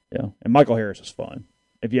career. Yeah, and Michael Harris is fun.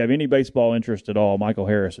 If you have any baseball interest at all, Michael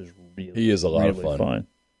Harris is really He is a lot really of fun.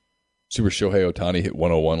 See where Shohei Ohtani hit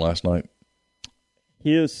 101 last night?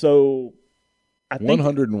 He is so... I think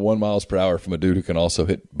 101 miles per hour from a dude who can also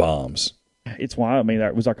hit bombs. It's why, I mean,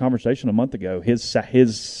 that was our conversation a month ago.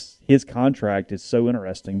 His contract is so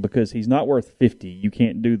interesting because he's not worth 50. You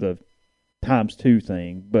can't do the ×2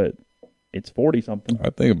 thing, but it's 40-something. I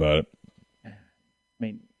think about it. I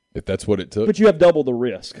mean... If that's what it took. But you have double the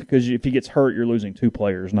risk because if he gets hurt, you're losing 2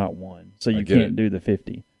 players, not one. So you can't do the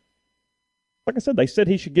 50. Like I said, they said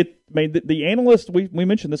he should get. I mean, the analyst. We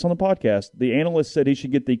mentioned this on the podcast. The analyst said he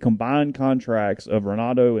should get the combined contracts of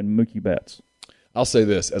Ronaldo and Mookie Betts. I'll say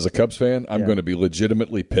this: as a Cubs fan, I'm going to be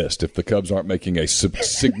legitimately pissed if the Cubs aren't making a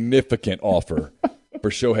significant offer for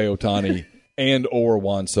Shohei Ohtani and or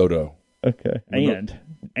Juan Soto. Okay, and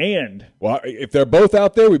well, if they're both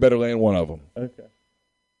out there, we better land one of them. Okay.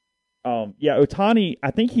 Ohtani,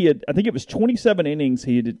 I think it was 27 innings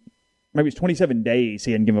maybe it was 27 days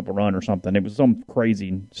he hadn't given up a run or something. It was some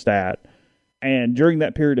crazy stat. And during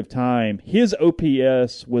that period of time, his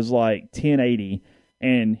OPS was like 1080,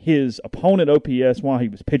 and his opponent OPS while he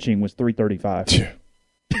was pitching was 335.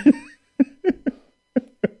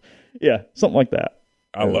 Yeah, something like that.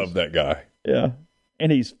 I love that guy. Yeah.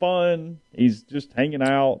 And he's fun. He's just hanging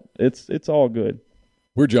out. It's all good.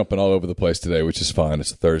 We're jumping all over the place today, which is fine.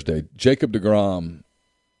 It's a Thursday. Jacob deGrom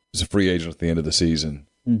is a free agent at the end of the season.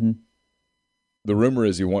 Mm-hmm. The rumor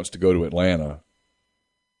is he wants to go to Atlanta.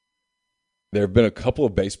 There have been a couple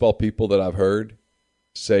of baseball people that I've heard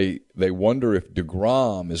say they wonder if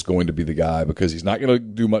deGrom is going to be the guy because he's not going to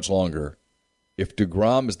do much longer. If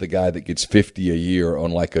deGrom is the guy that gets 50 a year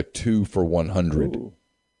on like a 2 for 100. Ooh,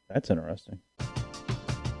 that's interesting.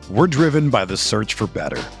 We're driven by the search for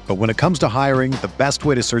better. But when it comes to hiring, the best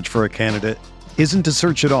way to search for a candidate isn't to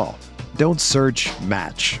search at all. Don't search,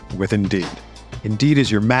 match with Indeed. Indeed is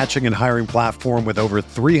your matching and hiring platform with over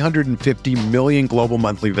 350 million global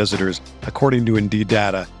monthly visitors, according to Indeed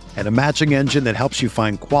data, and a matching engine that helps you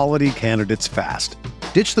find quality candidates fast.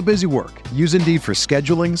 Ditch the busy work. Use Indeed for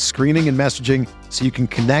scheduling, screening, and messaging so you can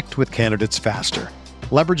connect with candidates faster.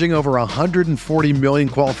 Leveraging over 140 million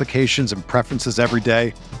qualifications and preferences every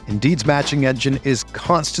day, Indeed's matching engine is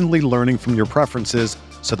constantly learning from your preferences,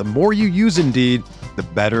 so the more you use Indeed, the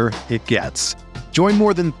better it gets. Join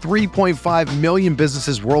more than 3.5 million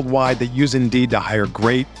businesses worldwide that use Indeed to hire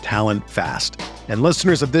great talent fast. And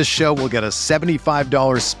listeners of this show will get a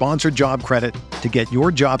 $75 sponsored job credit to get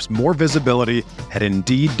your jobs more visibility at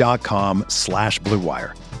Indeed.com/Blue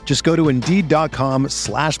Wire. Just go to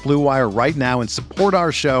Indeed.com/Blue Wire right now and support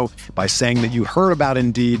our show by saying that you heard about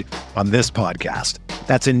Indeed on this podcast.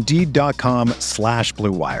 That's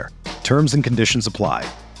Indeed.com/Blue Wire. Terms and conditions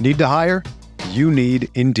apply. Need to hire? You need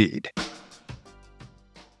Indeed.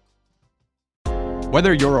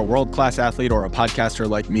 Whether you're a world-class athlete or a podcaster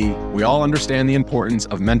like me, we all understand the importance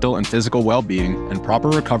of mental and physical well-being and proper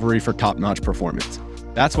recovery for top-notch performance.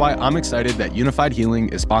 That's why I'm excited that Unified Healing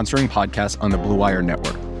is sponsoring podcasts on the Blue Wire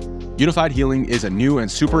Network. Unified Healing is a new and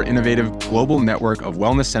super innovative global network of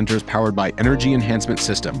wellness centers powered by Energy Enhancement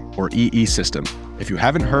System, or EE System. If you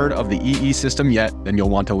haven't heard of the EE System yet, then you'll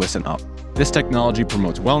want to listen up. This technology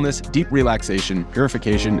promotes wellness, deep relaxation,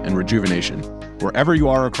 purification, and rejuvenation. Wherever you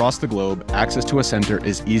are across the globe, access to a center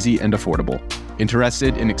is easy and affordable.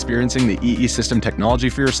 Interested in experiencing the EE System technology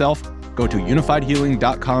for yourself? Go to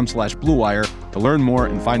unifiedhealing.com/Blue Wire to learn more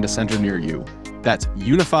and find a center near you. That's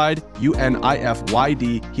unified,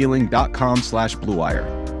 UNIFYD, healing.com/Blue Wire.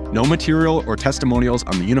 No material or testimonials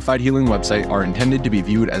on the Unified Healing website are intended to be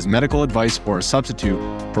viewed as medical advice or a substitute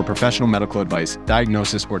for professional medical advice,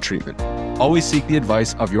 diagnosis, or treatment. Always seek the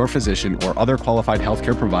advice of your physician or other qualified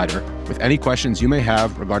healthcare provider with any questions you may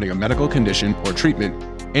have regarding a medical condition or treatment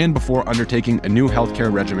and before undertaking a new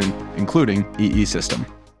healthcare regimen, including EE System.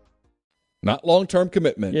 Not long-term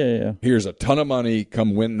commitment. Yeah. Here's a ton of money.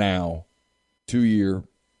 Come win now. 2-year,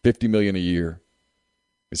 $50 million a year.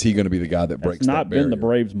 Is he going to be the guy that breaks that barrier? It's not been the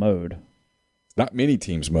Braves' mode. It's not many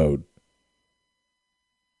teams' mode.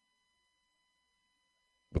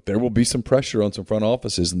 But there will be some pressure on some front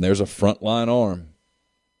offices, and there's a frontline arm.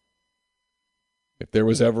 If there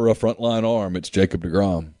was ever a frontline arm, it's Jacob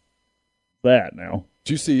deGrom. That now.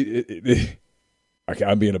 Did you see? Okay,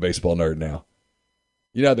 I'm being a baseball nerd now.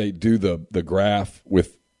 You know how they do the graph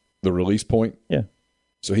with the release point? Yeah.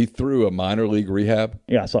 So he threw a minor league rehab.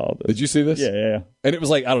 Yeah, I saw this. Did you see this? Yeah. And it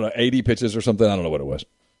was like, 80 pitches or something. I don't know what it was.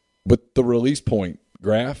 But the release point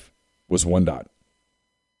graph was 1 dot.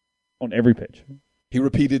 On every pitch. He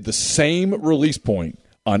repeated the same release point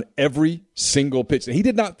on every single pitch. He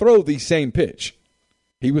did not throw the same pitch.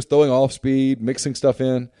 He was throwing off speed, mixing stuff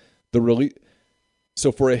in.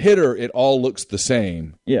 So for a hitter, it all looks the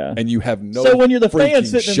same. Yeah. And you have no So when you're the fan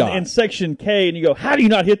sitting shot. in section K and you go, how do you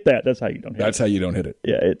not hit that? That's how you don't hit it. That's how you don't hit it.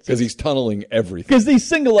 Yeah. Because he's tunneling everything. Because these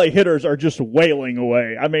single A hitters are just wailing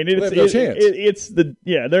away. I mean, They have no chance.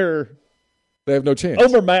 They're They have no chance.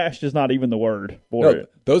 overmatched is not even the word for it.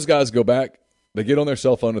 Those guys go back, they get on their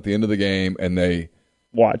cell phone at the end of the game, and they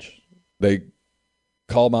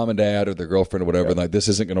call mom and dad or their girlfriend or whatever, and like, this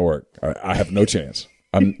isn't going to work. I have no chance.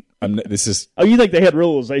 This is. Oh, you think they had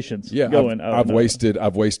realizations? Yeah, going. I've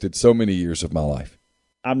wasted so many years of my life.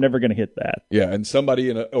 I'm never going to hit that. Yeah, and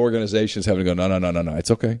somebody in an organization is having to go, no,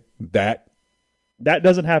 it's okay. That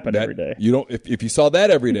doesn't happen every day. You don't. If you saw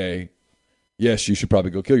that every day, yes, you should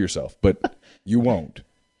probably go kill yourself, but you won't.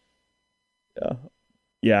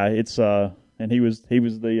 Yeah, it's and he was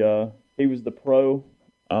the pro.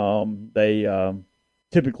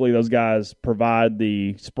 typically those guys provide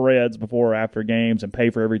the spreads before or after games and pay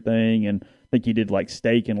for everything. And I think he did like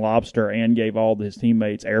steak and lobster and gave all his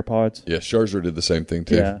teammates AirPods. Yeah, Scherzer did the same thing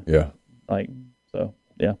too. Yeah.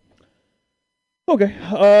 Yeah. Okay.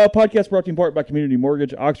 Podcast brought to you in part by Community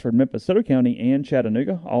Mortgage, Oxford, Memphis, Soto County, and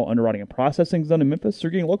Chattanooga. All underwriting and processing is done in Memphis. So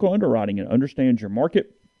you're getting local underwriting and understands your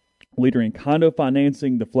market. Leader in condo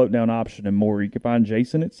financing, the float down option, and more. You can find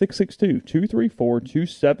Jason at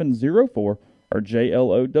 662-234-2704 or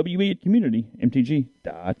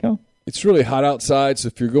JLOWE@communitymtg.com. It's really hot outside, so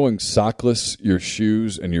if you're going sockless, your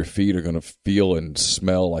shoes and your feet are going to feel and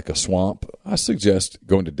smell like a swamp. I suggest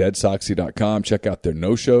going to deadsoxy.com. Check out their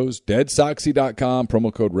no-shows. Deadsoxy.com,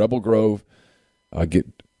 promo code Rebel Grove.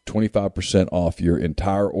 Get 25% off your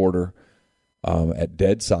entire order at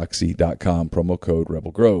deadsoxy.com, promo code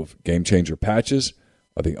Rebel Grove. Game Changer patches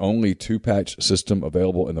are the only two-patch system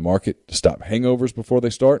available in the market to stop hangovers before they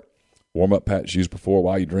start. Warm-up patch used before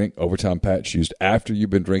while you drink. Overtime patch used after you've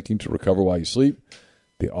been drinking to recover while you sleep.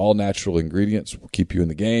 The all-natural ingredients will keep you in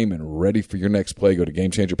the game and ready for your next play. Go to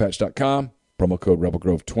GameChangerPatch.com. Promo code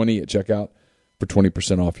RebelGrove20 at checkout for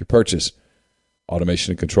 20% off your purchase.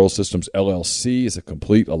 Automation and Control Systems LLC is a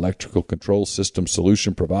complete electrical control system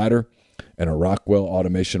solution provider and a Rockwell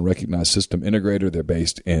Automation recognized system integrator. They're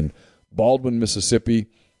based in Baldwin, Mississippi.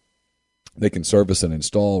 They can service and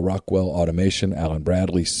install Rockwell Automation, Allen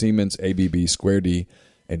Bradley, Siemens, ABB, Square D,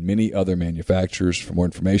 and many other manufacturers. For more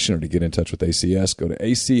information or to get in touch with ACS, go to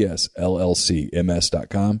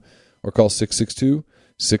acsllcms.com or call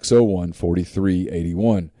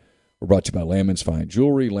 662-601-4381. We're brought to you by Lamons Fine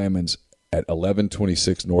Jewelry. Lamons at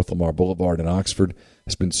 1126 North Lamar Boulevard in Oxford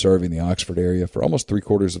has been serving the Oxford area for almost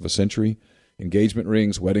three-quarters of a century. Engagement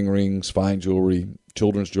rings, wedding rings, fine jewelry,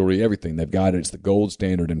 children's jewelry, everything. They've got it. It's the gold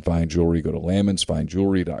standard in fine jewelry. Go to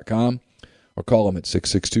lamonsfinejewelry.com or call them at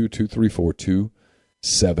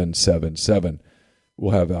 662-234-2777.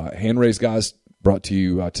 We'll have hand-raised guys brought to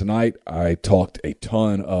you tonight. I talked a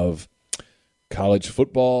ton of college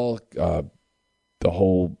football, the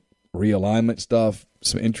whole realignment stuff,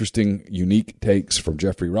 some interesting, unique takes from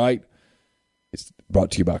Jeffrey Wright. It's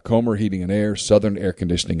brought to you by Comer Heating and Air, Southern Air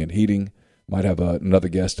Conditioning and Heating. Might have another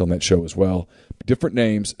guest on that show as well. Different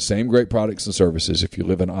names, same great products and services. If you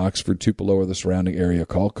live in Oxford, Tupelo, or the surrounding area,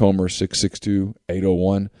 call Comer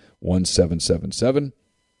 662-801-1777.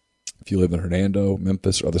 If you live in Hernando,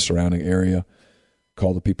 Memphis, or the surrounding area,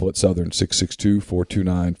 call the people at Southern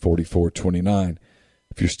 662-429-4429.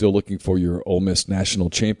 If you're still looking for your Ole Miss National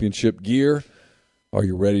Championship gear, are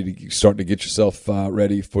you ready to start to get yourself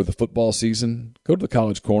ready for the football season? Go to the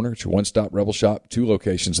College Corner. It's your one-stop Rebel shop. 2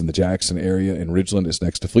 locations in the Jackson area. In Ridgeland, it's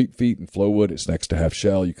next to Fleet Feet. In Flowood, it's next to Half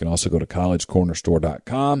Shell. You can also go to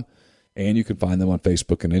collegecornerstore.com, and you can find them on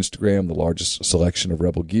Facebook and Instagram, the largest selection of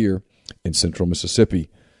Rebel gear in central Mississippi.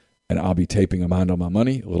 And I'll be taping a Mind on My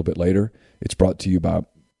Money a little bit later. It's brought to you by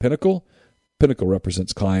Pinnacle. Pinnacle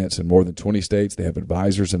represents clients in more than 20 states. They have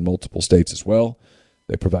advisors in multiple states as well.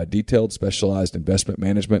 They provide detailed, specialized investment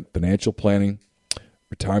management, financial planning,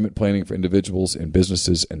 retirement planning for individuals and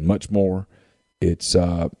businesses, and much more. It's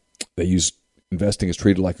they use investing is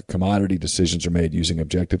treated like a commodity. Decisions are made using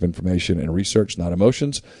objective information and research, not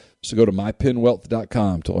emotions. So go to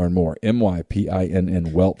mypinwealth.com to learn more.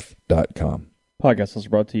 MYPINN wealth.com. Podcast is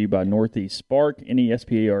brought to you by Northeast Spark,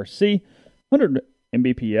 NESPARC, 100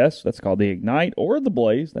 Mbps, that's called the Ignite, or the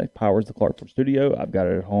Blaze, that powers the Clarkford studio. I've got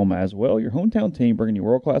it at home as well. Your hometown team bringing you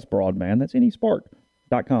world-class broadband. That's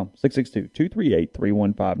NESpark.com,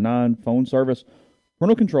 662-238-3159. Phone service,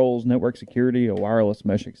 parental controls, network security, a wireless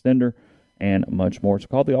mesh extender, and much more. So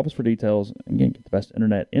call the office for details. Again, get the best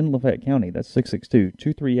internet in Lafayette County. That's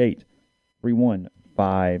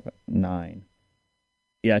 662-238-3159.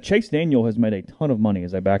 Yeah, Chase Daniel has made a ton of money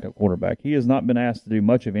as a backup quarterback. He has not been asked to do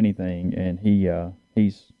much of anything, and he's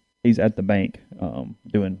at the bank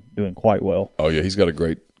doing quite well. Oh yeah, he's got a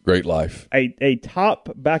great life. A top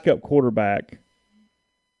backup quarterback.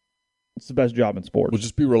 It's the best job in sports. Well,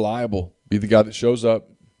 just be reliable. Be the guy that shows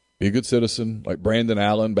up. Be a good citizen, like Brandon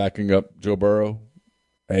Allen backing up Joe Burrow.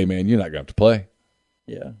 Hey man, you're not gonna have to play.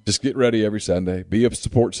 Yeah, just get ready every Sunday. Be a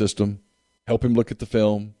support system. Help him look at the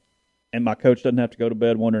film. And my coach doesn't have to go to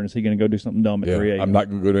bed wondering, is he going to go do something dumb at 3 a.m.? I'm not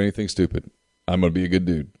going to go do anything stupid. I'm going to be a good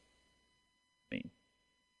dude.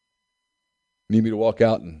 Need me to walk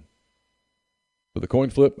out and with a coin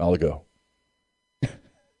flip, I'll go. I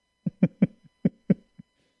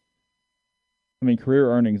mean,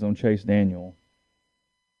 career earnings on Chase Daniel.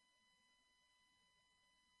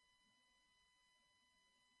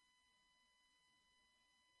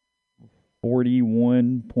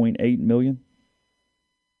 $41.8 million.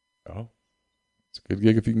 Oh, it's a good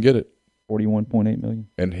gig if you can get it. $41.8 million.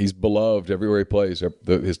 And he's beloved everywhere he plays.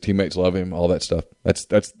 His teammates love him, all that stuff. That's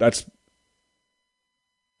the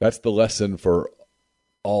lesson for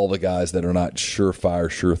all the guys that are not surefire,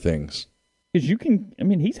 sure things. Because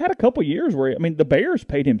he's had a couple years where, the Bears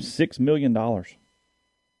paid him $6 million.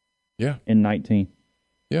 Yeah. In 19.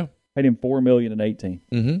 Yeah. Paid him $4 million in 18.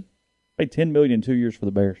 Mm-hmm. Paid $10 million in 2 years for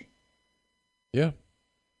the Bears. Yeah.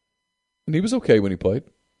 And he was okay when he played.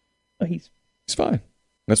 He's fine.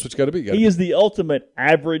 That's what you got to be. He is the ultimate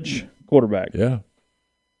average quarterback. Yeah.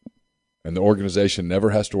 And the organization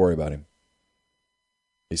never has to worry about him.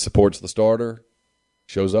 He supports the starter,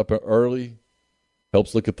 shows up early,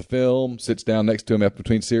 helps look at the film, sits down next to him after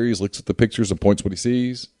between series, looks at the pictures and points what he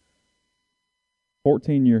sees.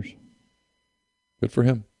 14 years. Good for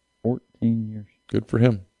him. 14 years. Good for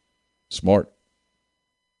him. Smart.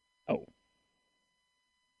 Oh.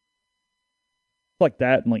 It's like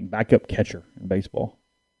that and like backup catcher in baseball.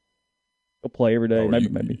 He'll play every day.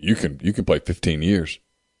 Maybe. You can play 15 years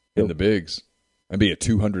in the bigs and be a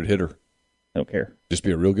 200 hitter. I don't care. Just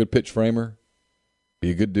be a real good pitch framer.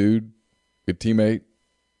 Be a good dude. Good teammate.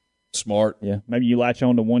 Smart. Yeah. Maybe you latch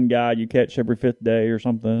on to one guy you catch every fifth day or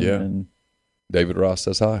something. Yeah. And David Ross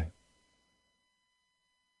says hi.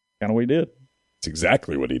 kind of what he did. It's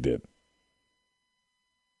exactly what he did.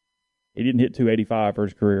 He didn't hit 285 for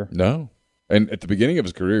his career. No. And at the beginning of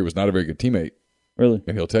his career, he was not a very good teammate. Really?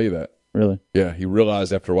 And he'll tell you that. Really? Yeah, he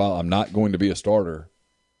realized after a while, I'm not going to be a starter.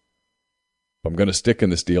 If I'm going to stick in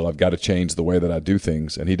this deal, I've got to change the way that I do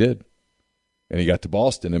things. And he did. And he got to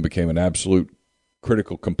Boston and became an absolute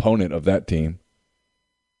critical component of that team.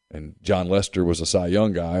 And John Lester was a Cy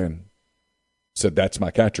Young guy and said, that's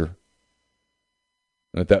my catcher.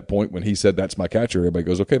 And at that point, when he said, that's my catcher, everybody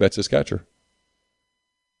goes, okay, that's his catcher.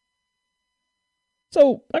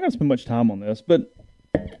 So, I'm not going to spend much time on this, but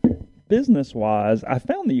business-wise, I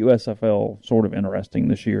found the USFL sort of interesting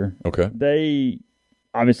this year. Okay. They,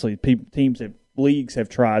 obviously, leagues have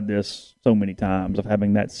tried this so many times of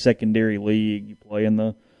having that secondary league. You play in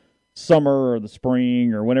the summer or the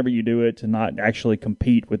spring or whenever you do it to not actually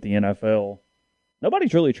compete with the NFL.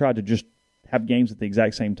 Nobody's really tried to just have games at the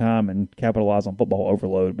exact same time and capitalize on football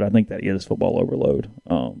overload, but I think that is football overload.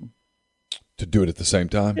 To do it at the same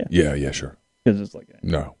time? Yeah, sure. Because it's like,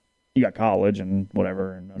 no. You got college and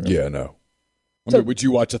whatever. And yeah, no. I mean, would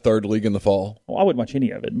you watch a third league in the fall? Well, I wouldn't watch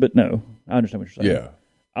any of it, but no. I understand what you're saying. Yeah.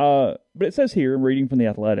 But it says here, I'm reading from The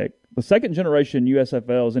Athletic, the second generation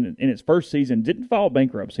USFL in its first season didn't file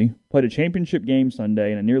bankruptcy, played a championship game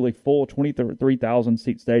Sunday in a nearly full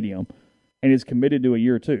 23,000-seat stadium, and is committed to a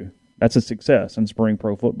year or two. That's a success in spring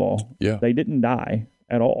pro football. Yeah. They didn't die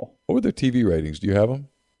at all. What were their TV ratings? Do you have them?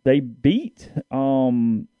 They beat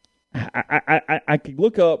I could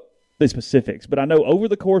look up the specifics, but I know over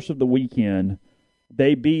the course of the weekend,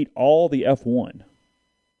 they beat all the F1.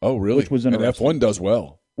 Oh, really? Which was interesting. And F1 does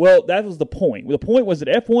well. Well, that was the point. The point was that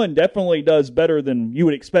F1 definitely does better than you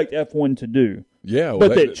would expect F1 to do. Yeah. Well,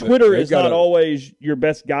 but that Twitter is not always your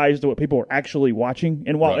best guide to what people are actually watching.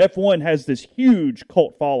 And while F1 has this huge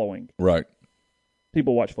cult following, right,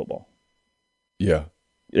 people watch football. Yeah.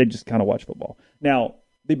 They just kind of watch football. Now,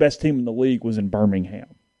 the best team in the league was in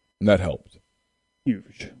Birmingham. And that helped.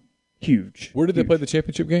 Huge. Where did they play the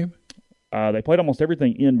championship game? They played almost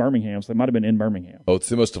everything in Birmingham, so they might have been in Birmingham. Oh,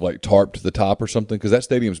 they must have like tarped the top or something, because that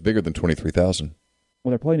stadium's bigger than 23,000.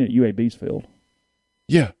 Well, they're playing at UAB's field.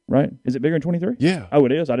 Yeah. Right? Is it bigger than 23? Yeah. Oh,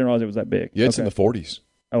 it is? I didn't realize it was that big. Yeah, it's in the 40s.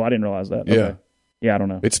 Oh, I didn't realize that. Yeah. Okay. Yeah, I don't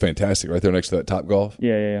know. It's fantastic right there next to that Top Golf.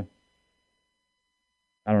 Yeah.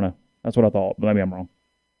 I don't know. That's what I thought, but maybe I'm wrong.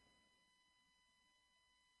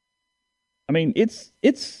 I mean, it's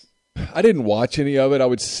I didn't watch any of it. I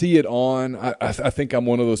would see it on. I think I'm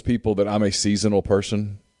one of those people that I'm a seasonal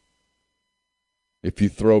person. If you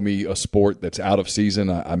throw me a sport that's out of season,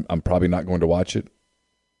 I'm probably not going to watch it.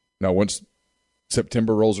 Now, once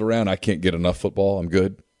September rolls around, I can't get enough football. I'm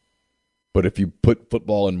good. But if you put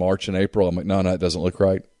football in March and April, I'm like, no, that doesn't look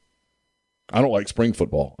right. I don't like spring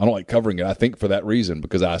football. I don't like covering it. I think for that reason,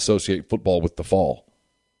 because I associate football with the fall.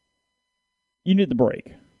 You need the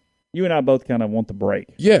break. You and I both kind of want the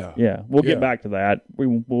break. Yeah. Yeah. We'll get back to that.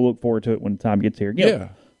 We'll look forward to it when the time gets here.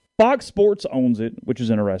 Yeah. Fox Sports owns it, which is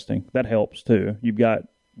interesting. That helps, too. You've got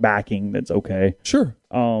backing that's okay. Sure.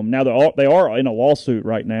 Now, they are in a lawsuit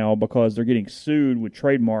right now because they're getting sued with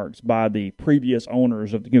trademarks by the previous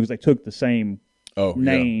owners of because they took the same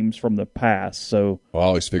names from the past. So I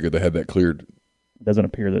always figured they had that cleared. It doesn't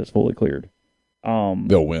appear that it's fully cleared.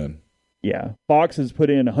 They'll win. Yeah, Fox has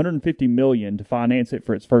put in $150 million to finance it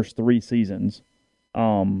for its first 3 seasons.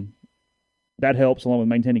 That helps along with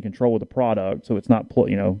maintaining control of the product, so it's not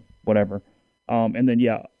whatever. And then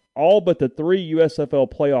all but the 3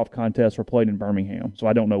 USFL playoff contests were played in Birmingham, so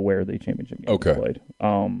I don't know where the championship game was played.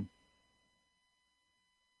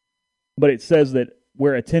 But it says that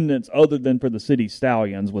where attendance other than for the City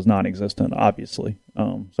Stallions was non-existent, obviously.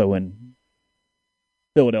 So when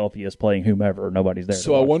Philadelphia is playing whomever, nobody's there.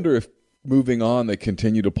 So I wonder if, moving on, they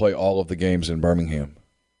continue to play all of the games in Birmingham.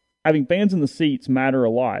 Having fans in the seats matter a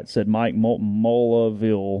lot, said Mike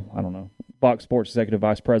Molaville, Fox Sports Executive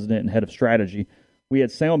Vice President and Head of Strategy. We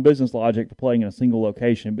had sound business logic for playing in a single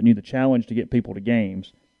location, but knew the challenge to get people to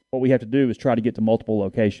games. What we have to do is try to get to multiple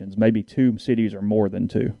locations, maybe 2 cities or more than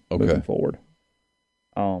 2 moving forward.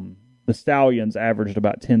 The Stallions averaged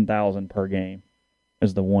about 10,000 per game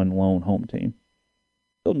as the one lone home team.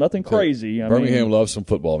 Still nothing crazy. Birmingham loves some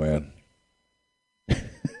football, man.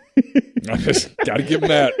 I just got to give them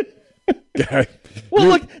that.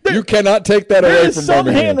 Well, you cannot take that away from some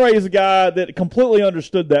Birmingham. hand-raised guy that completely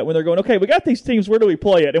understood that when they're going, okay, we got these teams, where do we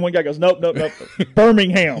play it? And one guy goes, nope,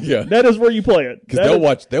 Birmingham. Yeah. That is where you play it.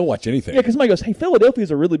 Because they'll watch anything. Yeah, because somebody goes, hey,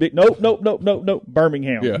 Philadelphia's a really big, nope,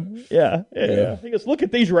 Birmingham. Yeah. He goes, look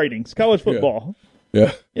at these ratings, college football.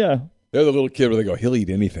 Yeah. Yeah. They're the little kid where they go, he'll eat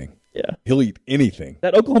anything. Yeah. He'll eat anything.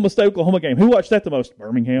 That Oklahoma State-Oklahoma game, who watched that the most?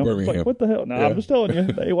 Birmingham. It's like, what the hell? No, I'm just telling you,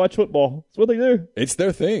 they watch football. It's what they do. It's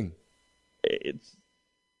their thing.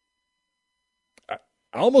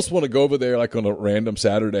 I almost want to go over there like on a random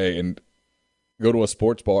Saturday and go to a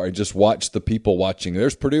sports bar and just watch the people watching.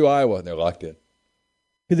 There's Purdue, Iowa, and they're locked in.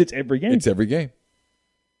 Because it's every game. It's every game.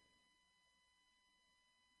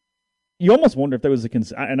 You almost wonder if there was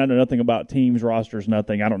and I know nothing about teams, rosters,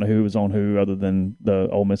 nothing. I don't know who was on who other than the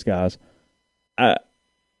Ole Miss guys.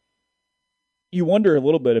 You wonder a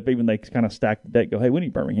little bit if even they kind of stack the deck, go, hey, we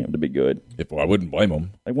need Birmingham to be good. I wouldn't blame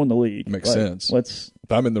them. They won the league. Makes sense.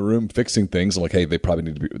 If I'm in the room fixing things, I'm like, hey, they probably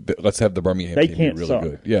need to be. Let's have the Birmingham team be really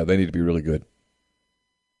good. Yeah, they need to be really good.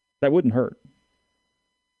 That wouldn't hurt.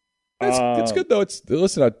 It's good though. It's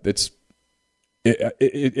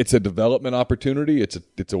a development opportunity.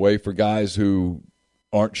 It's a way for guys who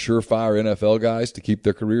aren't surefire NFL guys to keep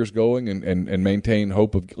their careers going and maintain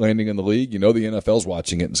hope of landing in the league. The NFL's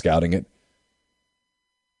watching it and scouting it.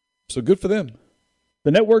 So good for them.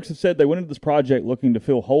 The networks have said they went into this project looking to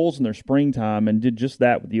fill holes in their springtime and did just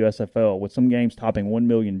that with the USFL, with some games topping 1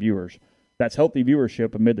 million viewers. That's healthy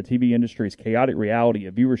viewership amid the TV industry's chaotic reality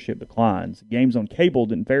of viewership declines. Games on cable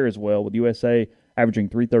didn't fare as well, with USA averaging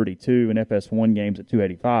 332 and FS1 games at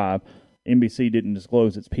 285. NBC didn't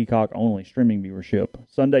disclose its Peacock-only streaming viewership.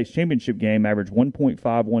 Sunday's championship game averaged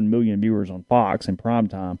 1.51 million viewers on Fox in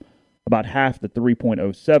primetime, about half the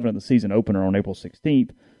 3.07 of the season opener on April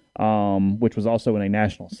 16th. Which was also in a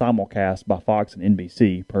national simulcast by Fox and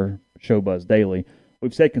NBC per Showbuzz Daily.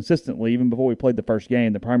 We've said consistently, even before we played the first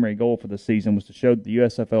game, the primary goal for the season was to show that the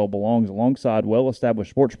USFL belongs alongside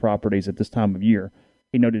well-established sports properties at this time of year.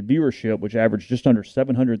 He noted viewership, which averaged just under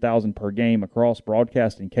 700,000 per game across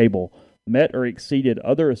broadcast and cable, met or exceeded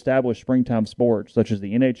other established springtime sports such as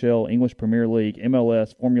the NHL, English Premier League,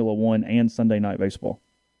 MLS, Formula One, and Sunday Night Baseball.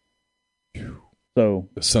 So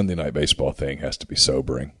the Sunday Night Baseball thing has to be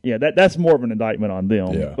sobering. Yeah, that's more of an indictment on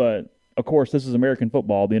them. Yeah. But, of course, this is American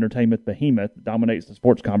football, the entertainment behemoth that dominates the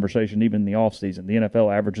sports conversation even in the offseason. The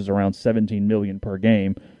NFL averages around $17 million per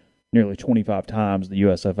game, nearly 25 times the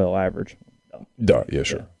USFL average. Yeah,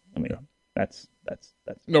 sure. I mean, that's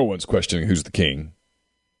no one's questioning who's the king.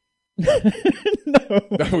 No.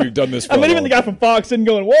 We've done this for even the guy from Fox isn't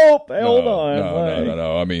going, whoa, hold on.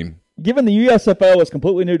 No. I mean, given the USFL is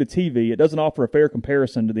completely new to TV, it doesn't offer a fair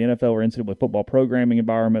comparison to the NFL or NCAA football programming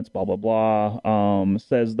environments, blah, blah, blah.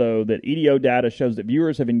 Says, though, that EDO data shows that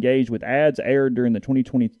viewers have engaged with ads aired during the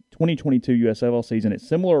 2022 USFL season at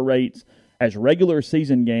similar rates as regular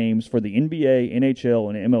season games for the NBA, NHL,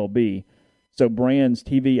 and MLB. So brands'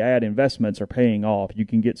 TV ad investments are paying off. You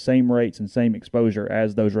can get same rates and same exposure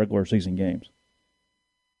as those regular season games,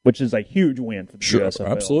 which is a huge win for the USFL.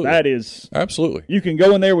 Absolutely. That is absolutely. You can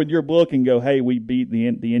go in there with your book and go, "Hey, we beat the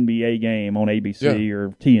NBA game on ABC or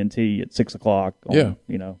TNT at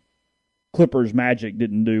 6:00." Clippers Magic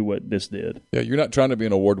didn't do what this did. Yeah, you're not trying to be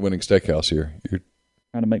an award-winning steakhouse here. You're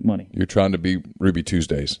trying to make money. You're trying to be Ruby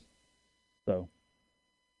Tuesdays. So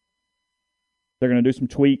they're going to do some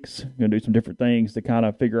tweaks, going to do some different things to kind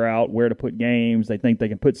of figure out where to put games. They think they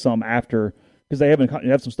can put some after. Because they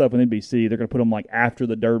have some stuff with NBC. They're going to put them like after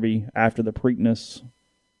the Derby, after the Preakness,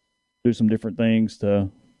 do some different things to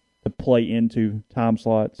play into time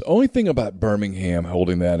slots. The only thing about Birmingham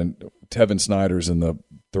holding that, and Tevin Snyder's in the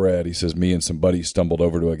thread, he says, me and some buddies stumbled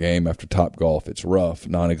over to a game after Topgolf. It's rough,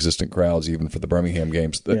 non-existent crowds even for the Birmingham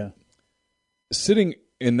games. Sitting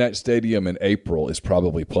in that stadium in April is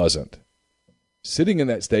probably pleasant. sitting in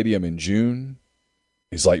that stadium in June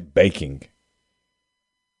is like baking.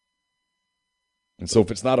 And so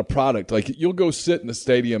if it's not a product, like you'll go sit in the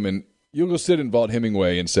stadium and you'll go sit in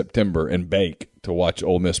Vaught-Hemingway in September and bake to watch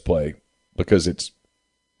Ole Miss play because it's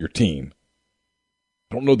your team.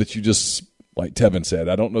 I don't know that you just, like Tevin said,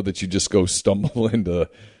 I don't know that you just go stumble into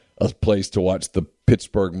a place to watch the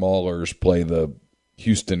Pittsburgh Maulers play the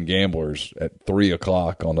Houston Gamblers at 3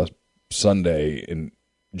 o'clock on a Sunday in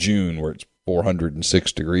June where it's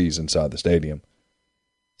 406 degrees inside the stadium.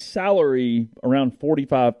 Salary around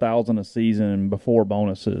 $45,000 a season before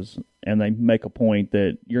bonuses, and they make a point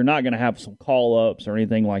that you're not going to have some call-ups or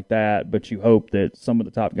anything like that, but you hope that some of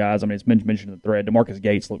the top guys, I mean, it's mentioned in the thread, DeMarcus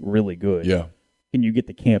Gates looked really good. Yeah. Can you get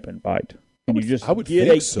the camp invite? Can you just get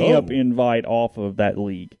a camp invite off of that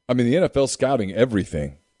league? I mean, the NFL's scouting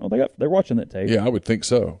everything. Oh, they're watching that tape. Yeah, I would think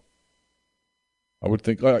so. I would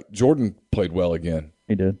think like Jordan played well again.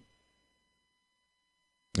 He did.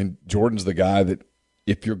 And Jordan's the guy that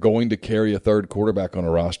if you're going to carry a third quarterback on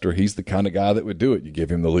a roster, he's the kind of guy that would do it. You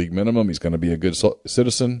give him the league minimum. He's going to be a good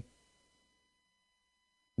citizen.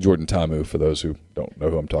 Jordan Ta'amu, for those who don't know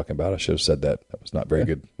who I'm talking about. I should have said that. That was not very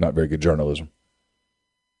good. Not very good journalism.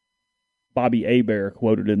 Bobby Hebert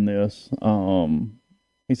quoted in this.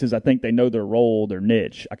 He says, I think they know their role, their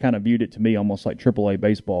niche. I kind of viewed it to me almost like AAA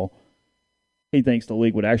baseball. He thinks the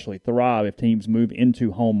league would actually thrive if teams move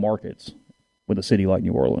into home markets with a city like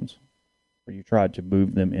New Orleans, where you tried to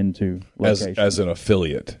move them into locations. As an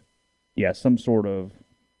affiliate. Yeah, some sort of.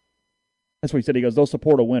 That's what he said. He goes, they'll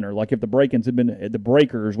support a winner. Like if the Breakers had been, the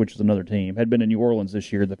Breakers, which is another team, had been in New Orleans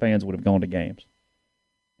this year, the fans would have gone to games,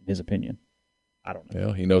 in his opinion. I don't know.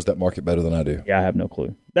 Yeah, he knows that market better than I do. Yeah, I have no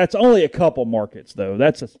clue. That's only a couple markets, though.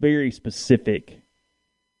 That's a very specific.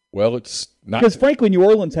 Well, it's not. Because, frankly, New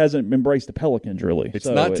Orleans hasn't embraced the Pelicans, really. It's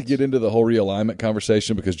not to get into the whole realignment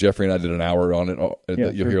conversation because Jeffrey and I did an hour on it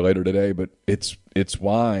that you'll hear later today, but it's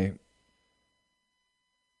why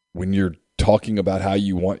when you're talking about how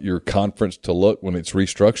you want your conference to look when it's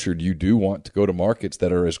restructured, you do want to go to markets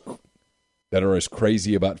that are as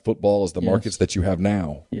crazy about football as the markets that you have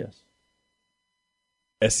now. Yes.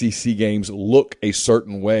 SEC games look a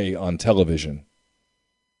certain way on television.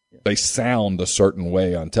 They sound a certain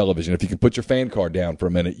way on television. If you can put your fan card down for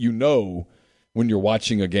a minute, you know when you're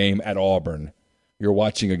watching a game at Auburn, you're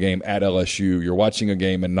watching a game at LSU, you're watching a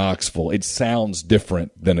game in Knoxville. It sounds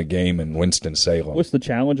different than a game in Winston-Salem. What's the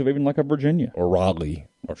challenge of even like a Virginia? Or Raleigh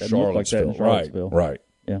or Charlottesville. Like that in Charlottesville. Right.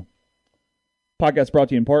 Yeah. Podcast brought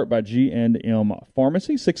to you in part by G&M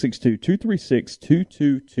Pharmacy,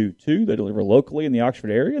 662-236-2222. They deliver locally in the Oxford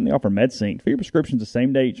area, and they offer MedSync for your prescriptions the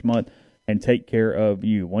same day each month and take care of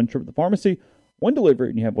you. One trip to the pharmacy, one delivery,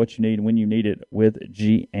 and you have what you need when you need it with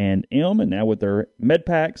G&M. And now with their med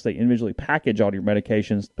packs, they individually package all your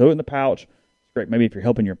medications, throw it in the pouch. It's great. Maybe if you're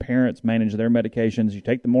helping your parents manage their medications, you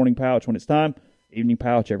take the morning pouch when it's time, evening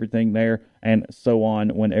pouch, everything there, and so on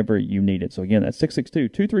whenever you need it. So, again, that's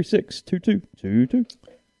 662-236-2222.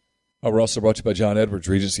 We're also brought to you by John Edwards,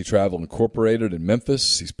 Regency Travel Incorporated in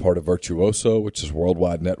Memphis. He's part of Virtuoso, which is a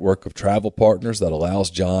worldwide network of travel partners that allows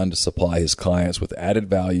John to supply his clients with added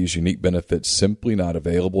values, unique benefits simply not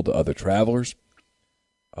available to other travelers.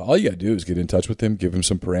 All you got to do is get in touch with him, give him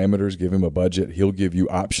some parameters, give him a budget. He'll give you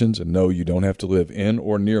options, and no, you don't have to live in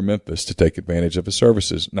or near Memphis to take advantage of his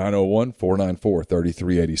services.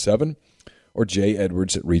 901-494-3387 or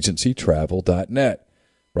jedwards@regencytravel.net.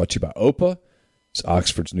 Brought to you by OPA. It's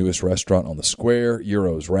Oxford's newest restaurant on the square.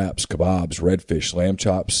 Gyros, wraps, kebabs, redfish, lamb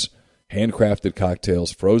chops, handcrafted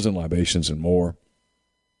cocktails, frozen libations, and more.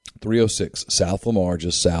 306 South Lamar,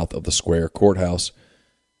 just south of the Square Courthouse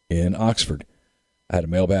in Oxford. I had a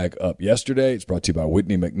mailbag up yesterday. It's brought to you by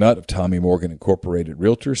Whitney McNutt of Tommy Morgan Incorporated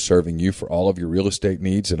Realtors, serving you for all of your real estate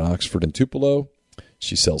needs in Oxford and Tupelo.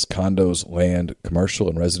 She sells condos, land, commercial,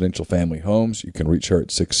 and residential family homes. You can reach her at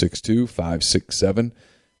 662-567-2573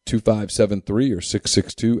 or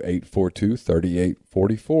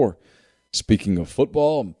 662-842-3844. Speaking of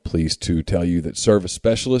football, I'm pleased to tell you that Service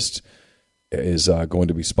Specialist is going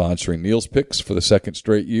to be sponsoring Neil's Picks for the second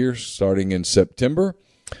straight year starting in September.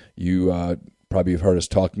 You probably have heard us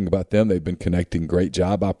talking about them. They've been connecting great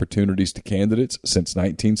job opportunities to candidates since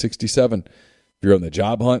 1967. If you're on the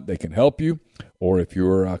job hunt, they can help you. Or if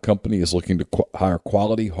your company is looking to hire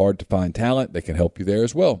quality, hard-to-find talent, they can help you there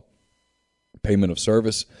as well. Payment of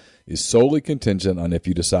service is solely contingent on if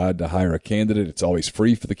you decide to hire a candidate. It's always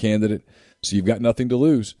free for the candidate, so you've got nothing to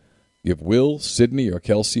lose. Give Will, Sydney, or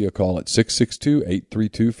Kelsey a call at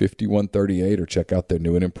 662-832-5138 or check out their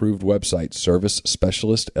new and improved website,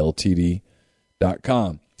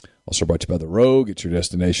 servicespecialistltd.com. Also brought to you by The Rogue. It's your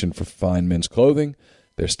destination for fine men's clothing.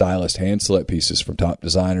 Their stylish hand-select pieces from top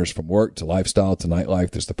designers, from work to lifestyle to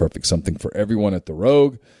nightlife. There's the perfect something for everyone at The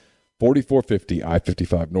Rogue, 4450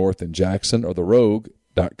 I-55 North in Jackson, or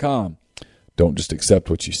therogue.com. Don't just accept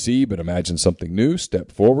what you see, but imagine something new.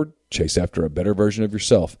 Step forward. Chase after a better version of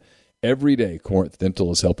yourself. Every day, Corinth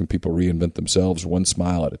Dental is helping people reinvent themselves one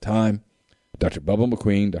smile at a time. Dr. Bubba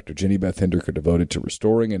McQueen, Dr. Jenny Beth Hendrick are devoted to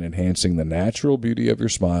restoring and enhancing the natural beauty of your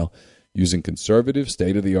smile using conservative,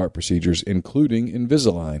 state-of-the-art procedures, including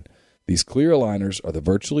Invisalign. These clear aligners are the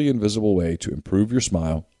virtually invisible way to improve your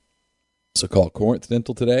smile. So call Corinth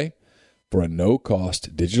Dental today for a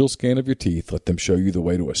no-cost digital scan of your teeth. Let them show you the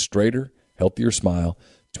way to a straighter, healthier smile.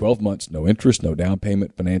 12 months, no interest, no down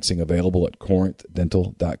payment, financing available at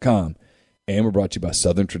corinthdental.com. And we're brought to you by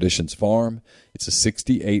Southern Traditions Farm. It's a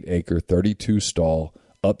 68-acre, 32-stall,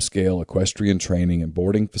 upscale equestrian training and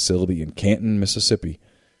boarding facility in Canton, Mississippi.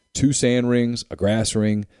 2 sand rings, a grass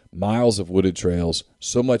ring, miles of wooded trails,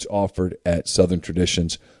 so much offered at Southern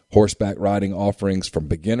Traditions. Horseback riding offerings from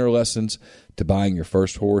beginner lessons to buying your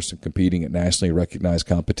first horse and competing at nationally recognized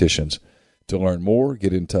competitions. To learn more,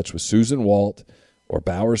 get in touch with Susan Walt or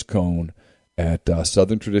Bowers Cone at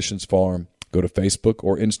Southern Traditions Farm. Go to Facebook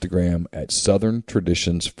or Instagram at Southern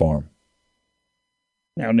Traditions Farm.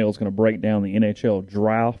 Now Neil's going to break down the NHL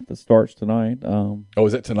draft that starts tonight.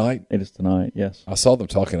 Is it tonight? It is tonight, yes. I saw them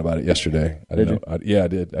talking about it yesterday. I didn't know. I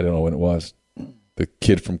did. I don't know when it was. The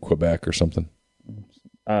kid from Quebec or something.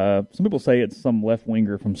 Some people say it's some left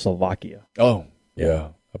winger from Slovakia. Oh, yeah.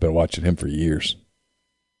 I've been watching him for years.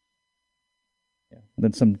 Yeah. And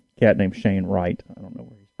then some cat named Shane Wright. I don't know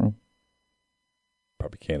where he's from.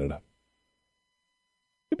 Probably Canada.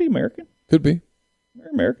 Could be American. Could be. They're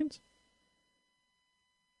Americans.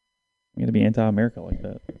 I'm going to be anti-America like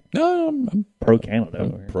that. No, I'm pro-Canada.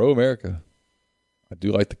 I'm pro-America. I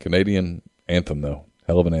do like the Canadian anthem, though.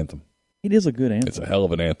 Hell of an anthem. It is a good anthem. It's a hell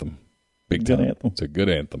of an anthem. Big time. Anthem. It's a good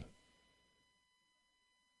anthem.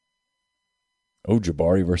 Oh,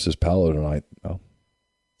 Jabari versus Paolo tonight. Oh.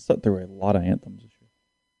 Sat through a lot of anthems this year.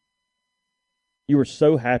 You were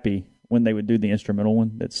so happy when they would do the instrumental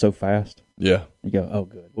one that's so fast. Yeah. You go, oh,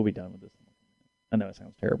 good. We'll be done with this. I know it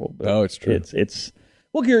sounds terrible, but no, it's true. It's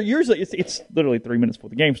well, usually it's literally 3 minutes before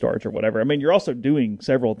the game starts or whatever. I mean, you're also doing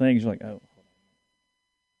several things. You're like, oh,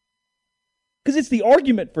 because it's the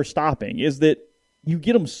argument for stopping is that you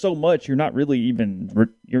get them so much, you're not really even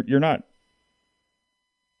you're not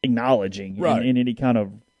acknowledging in any kind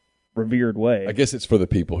of revered way. I guess it's for the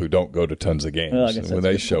people who don't go to tons of games. And when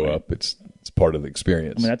they show up, it's part of the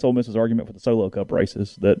experience. I mean, that's Ole Miss's argument for the Solo Cup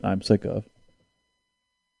races that I'm sick of.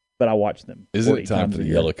 But I watch them. Isn't it time for the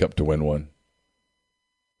Yellow Cup to win one?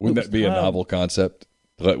 Wouldn't that be a novel concept?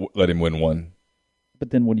 Let him win one. But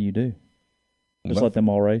then what do you do? Just let them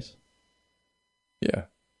all race? Yeah.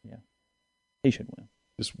 Yeah. He should win.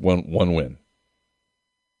 Just one win.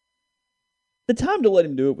 The time to let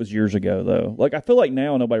him do it was years ago, though. Like, I feel like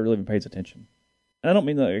now nobody really even pays attention. And I don't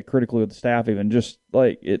mean that critically with the staff even, just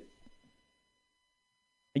like it.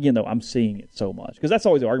 Again, though, I'm seeing it so much. Because that's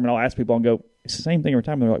always the argument. I'll ask people and go, it's the same thing every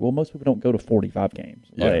time. They're like, well, most people don't go to 45 games.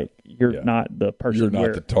 Yeah. Like, you're not the person. You're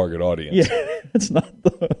not the target audience. Yeah, it's not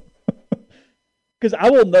the. Because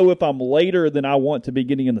I will know if I'm later than I want to be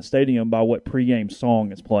getting in the stadium by what pregame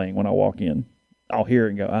song is playing when I walk in. I'll hear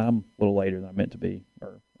it and go, I'm a little later than I meant to be.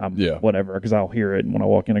 Or I'm whatever. Because I'll hear it and when I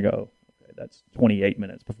walk in, I go, okay, that's 28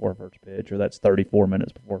 minutes before first pitch. Or that's 34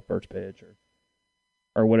 minutes before first pitch.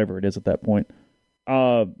 Or whatever it is at that point.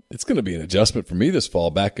 It's going to be an adjustment for me this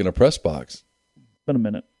fall back in a press box. It's been a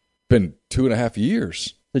minute. Been 2.5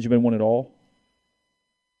 years. Since you've been one at all?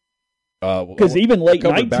 Because even late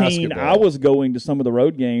 19, basketball. I was going to some of the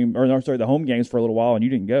road game, the home games for a little while, and you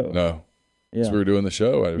didn't go. No. Yeah. So we were doing the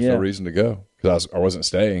show. There was no reason to go because I wasn't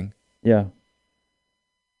staying. Yeah.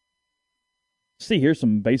 See, here's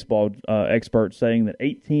some baseball experts saying that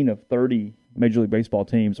 18 of 30 Major League Baseball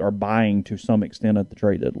teams are buying to some extent at the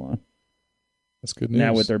trade deadline. That's good news.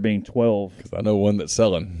 Now with there being 12. Because I know one that's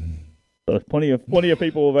selling. So there's plenty of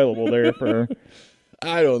people available there for...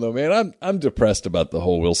 I don't know, man. I'm depressed about the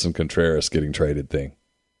whole Wilson Contreras getting traded thing.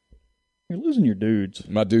 You're losing your dudes.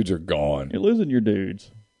 My dudes are gone. You're losing your dudes.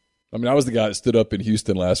 I mean, I was the guy that stood up in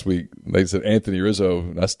Houston last week. They said Anthony Rizzo,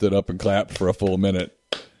 and I stood up and clapped for a full minute.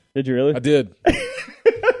 Did you really? I did.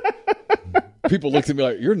 People looked at me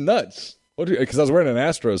like, you're nuts. Because I was wearing an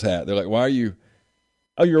Astros hat. They're like, why are you...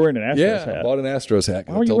 Oh, you're wearing an Astros hat? Yeah, I bought an Astros hat.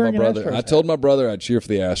 Why were you wearing an Astros hat? I told my brother I'd cheer for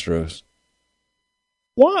the Astros.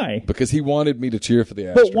 Why? Because he wanted me to cheer for the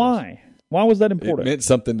Astros. But why? Why was that important? It meant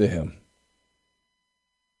something to him.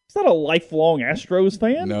 He's not a lifelong Astros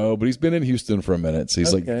fan? No, but he's been in Houston for a minute. So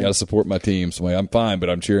he's like, got to support my team. So I'm fine, but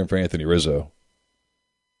I'm cheering for Anthony Rizzo.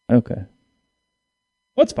 Okay.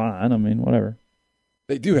 That's fine. I mean, whatever.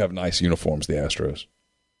 They do have nice uniforms, the Astros.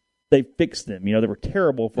 They fixed them. You know, they were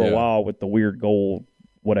terrible for a while with the weird gold,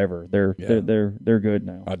 whatever. They're good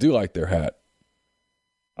now. I do like their hat.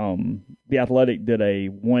 The Athletic did a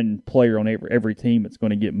one player on every team that's going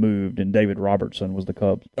to get moved, and David Robertson was the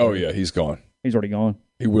Cubs player. Oh yeah, he's gone. He's already gone.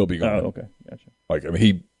 He will be gone. Oh, okay, gotcha. Like, I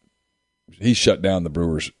mean, he shut down the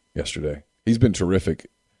Brewers yesterday. He's been terrific.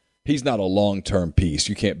 He's not a long-term piece.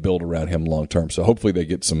 You can't build around him long-term. So hopefully they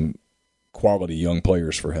get some quality young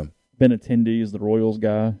players for him. Benintendi is the Royals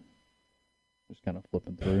guy. Just kind of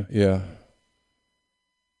flipping through. Yeah.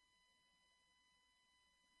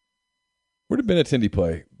 Where did Benintendi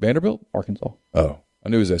play? Vanderbilt? Arkansas. Oh, I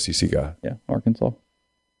knew he was SEC guy. Yeah, Arkansas.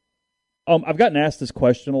 I've gotten asked this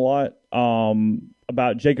question a lot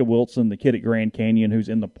about Jacob Wilson, the kid at Grand Canyon who's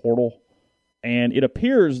in the portal. And it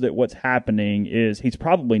appears that what's happening is he's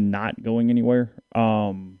probably not going anywhere.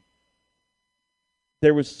 There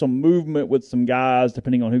was some movement with some guys,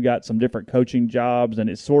 depending on who got some different coaching jobs, and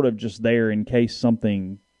it's sort of just there in case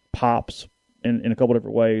something pops in a couple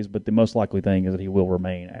different ways. But the most likely thing is that he will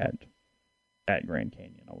remain at Grand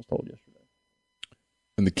Canyon, I was told yesterday.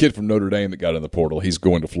 And the kid from Notre Dame that got in the portal, he's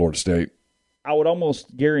going to Florida State. I would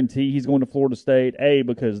almost guarantee he's going to Florida State, A,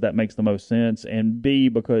 because that makes the most sense, and B,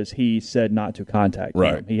 because he said not to contact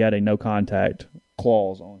him. He had a no-contact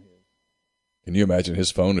clause on his. Can you imagine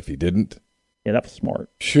his phone if he didn't? Yeah, that was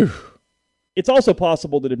smart. Phew. It's also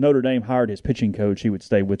possible that if Notre Dame hired his pitching coach, he would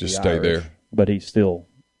stay with Just the stay Irish, there. But he's there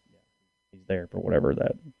for whatever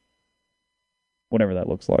that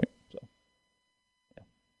looks like. So, yeah.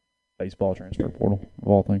 Baseball transfer portal, of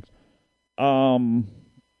all things.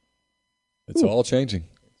 It's all changing.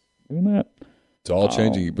 Doing that. It's all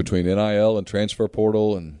changing between NIL and transfer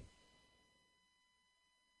portal. And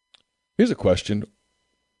here's a question.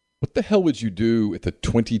 What the hell would you do at the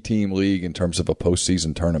 20-team league in terms of a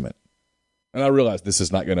postseason tournament? And I realize this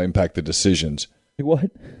is not going to impact the decisions.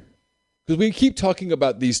 What? Because we keep talking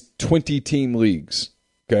about these 20-team leagues,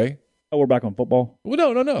 okay? Oh, we're back on football? Well,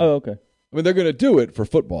 no. Oh, okay. I mean, they're going to do it for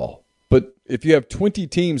football. But if you have 20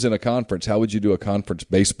 teams in a conference, how would you do a conference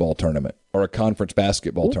baseball tournament or a conference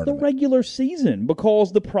basketball tournament? The regular season,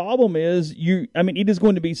 because the problem is it is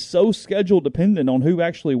going to be so schedule dependent on who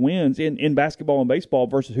actually wins in basketball and baseball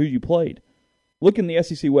versus who you played. Look in the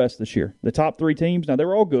SEC West this year. The top three teams, now they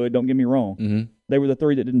were all good, don't get me wrong. Mm-hmm. They were the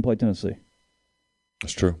three that didn't play Tennessee.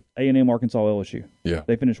 That's true. A&M, Arkansas, LSU. Yeah.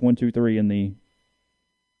 They finished 1, 2, 3 in the...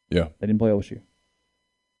 Yeah. They didn't play LSU.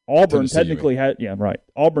 Auburn Tennessee, technically had... Yeah, right.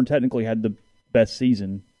 Auburn technically had the best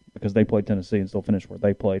season because they played Tennessee and still finished where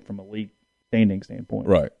they played from a league standing standpoint.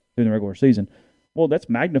 Right. During the regular season. Well, that's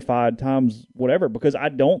magnified times whatever because I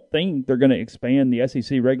don't think they're going to expand the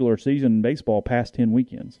SEC regular season baseball past 10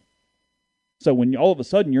 weekends. So when all of a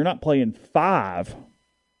sudden you're not playing 5,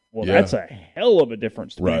 well, that's a hell of a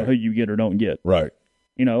difference depending on who you get or don't get. Right.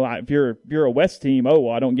 You know, if you're a West team,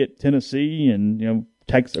 I don't get Tennessee and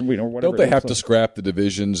Texas, whatever. Don't they have to scrap the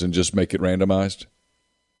divisions and just make it randomized?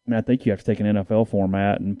 I mean, I think you have to take an NFL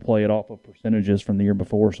format and play it off of percentages from the year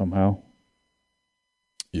before somehow.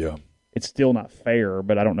 Yeah. It's still not fair,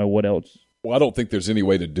 but I don't know what else. Well, I don't think there's any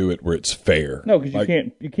way to do it where it's fair. No, because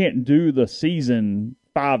you can't do the season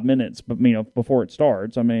 5 minutes, but before it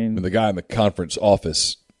starts. I mean, and the guy in the conference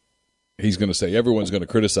office, he's going to say everyone's going to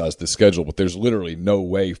criticize the schedule, but there's literally no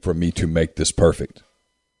way for me to make this perfect.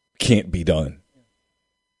 Can't be done.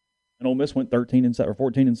 And Ole Miss went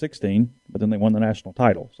 14-16, but then they won the national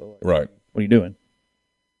title. So, right, what are you doing?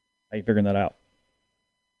 How are you figuring that out?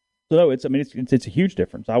 So no, it's a huge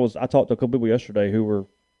difference. I talked to a couple people yesterday who were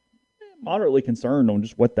moderately concerned on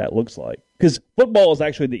just what that looks like. Because football is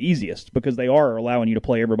actually the easiest because they are allowing you to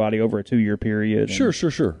play everybody over a 2-year period. Sure.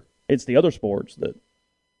 It's the other sports that.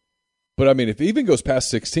 But I mean, if it even goes past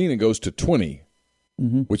 16 and goes to 20,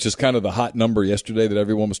 which is kind of the hot number yesterday that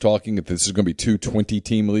everyone was talking, if this is going to be 2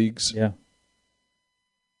 20-team leagues. Yeah.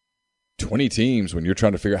 20 teams when you're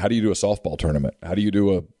trying to figure out how do you do a softball tournament? How do you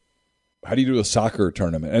do a soccer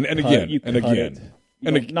tournament? And again.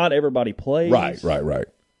 Not everybody plays. Right.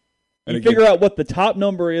 And you figure out what the top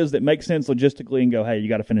number is that makes sense logistically and go, hey, you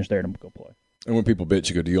got to finish there and go play. And when people bitch,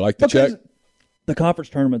 you go, do you like the check? The conference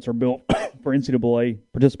tournaments are built for NCAA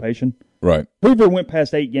participation. Right. Hoover went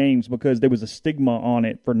past 8 games because there was a stigma on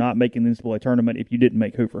it for not making the NCAA tournament if you didn't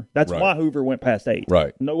make Hoover. That's why Hoover went past 8.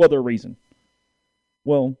 Right. No other reason.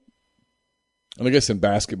 Well, and I guess in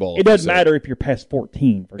basketball, it doesn't matter if you're past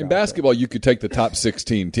 14. In basketball, you could take the top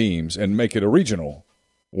 16 teams and make it a regional.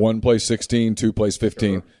 1 plays 16, 2 plays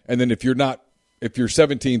 15. Sure. And then if you're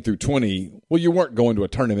 17 through 20, well, you weren't going to a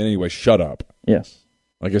tournament anyway. Shut up. Yes.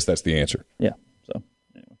 I guess that's the answer. Yeah. So,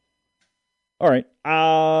 anyway. All right.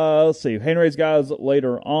 Let's see. Hand raise guys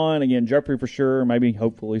later on. Again, Jeopardy for sure. Maybe,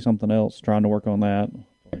 hopefully, something else. Trying to work on that.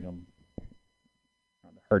 I think I'm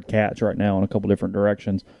trying to herd cats right now in a couple different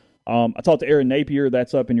directions. I talked to Aaron Napier.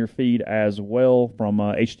 That's up in your feed as well from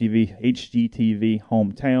HGTV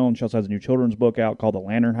Hometown. She also has a new children's book out called The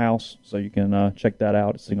Lantern House, so you can check that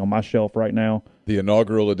out. It's sitting on my shelf right now. The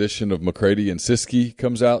inaugural edition of McCready and Siskey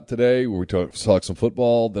comes out today, where we talk some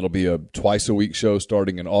football. That'll be a twice-a-week show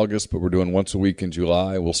starting in August, but we're doing once a week in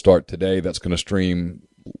July. We'll start today. That's going to stream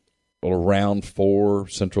around 4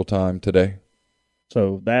 Central Time today.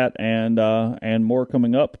 So that and more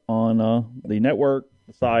coming up on the network,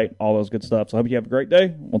 the site, all those good stuff. So I hope you have a great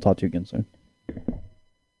day. We'll talk to you again soon.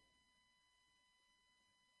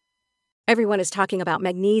 Everyone is talking about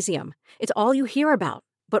magnesium. It's all you hear about.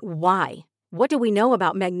 But why? What do we know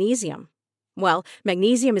about magnesium? Well,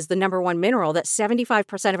 magnesium is the number one mineral that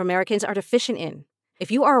 75% of Americans are deficient in.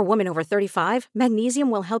 If you are a woman over 35, magnesium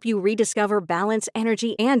will help you rediscover balance,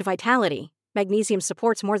 energy, and vitality. Magnesium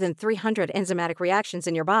supports more than 300 enzymatic reactions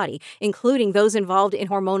in your body, including those involved in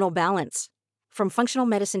hormonal balance. From functional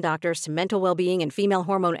medicine doctors to mental well-being and female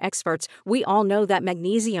hormone experts, we all know that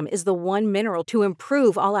magnesium is the one mineral to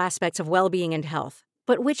improve all aspects of well-being and health.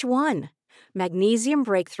 But which one? Magnesium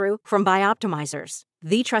Breakthrough from Bioptimizers,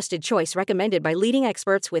 the trusted choice recommended by leading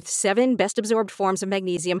experts with 7 best-absorbed forms of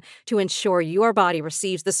magnesium to ensure your body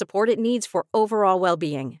receives the support it needs for overall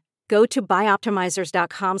well-being. Go to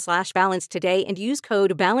bioptimizers.com/balance today and use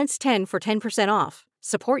code BALANCE10 for 10% off.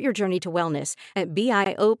 Support your journey to wellness at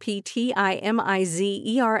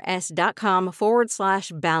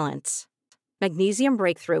bioptimizers.com/balance. Magnesium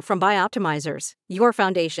Breakthrough from Bioptimizers, your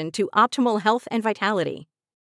foundation to optimal health and vitality.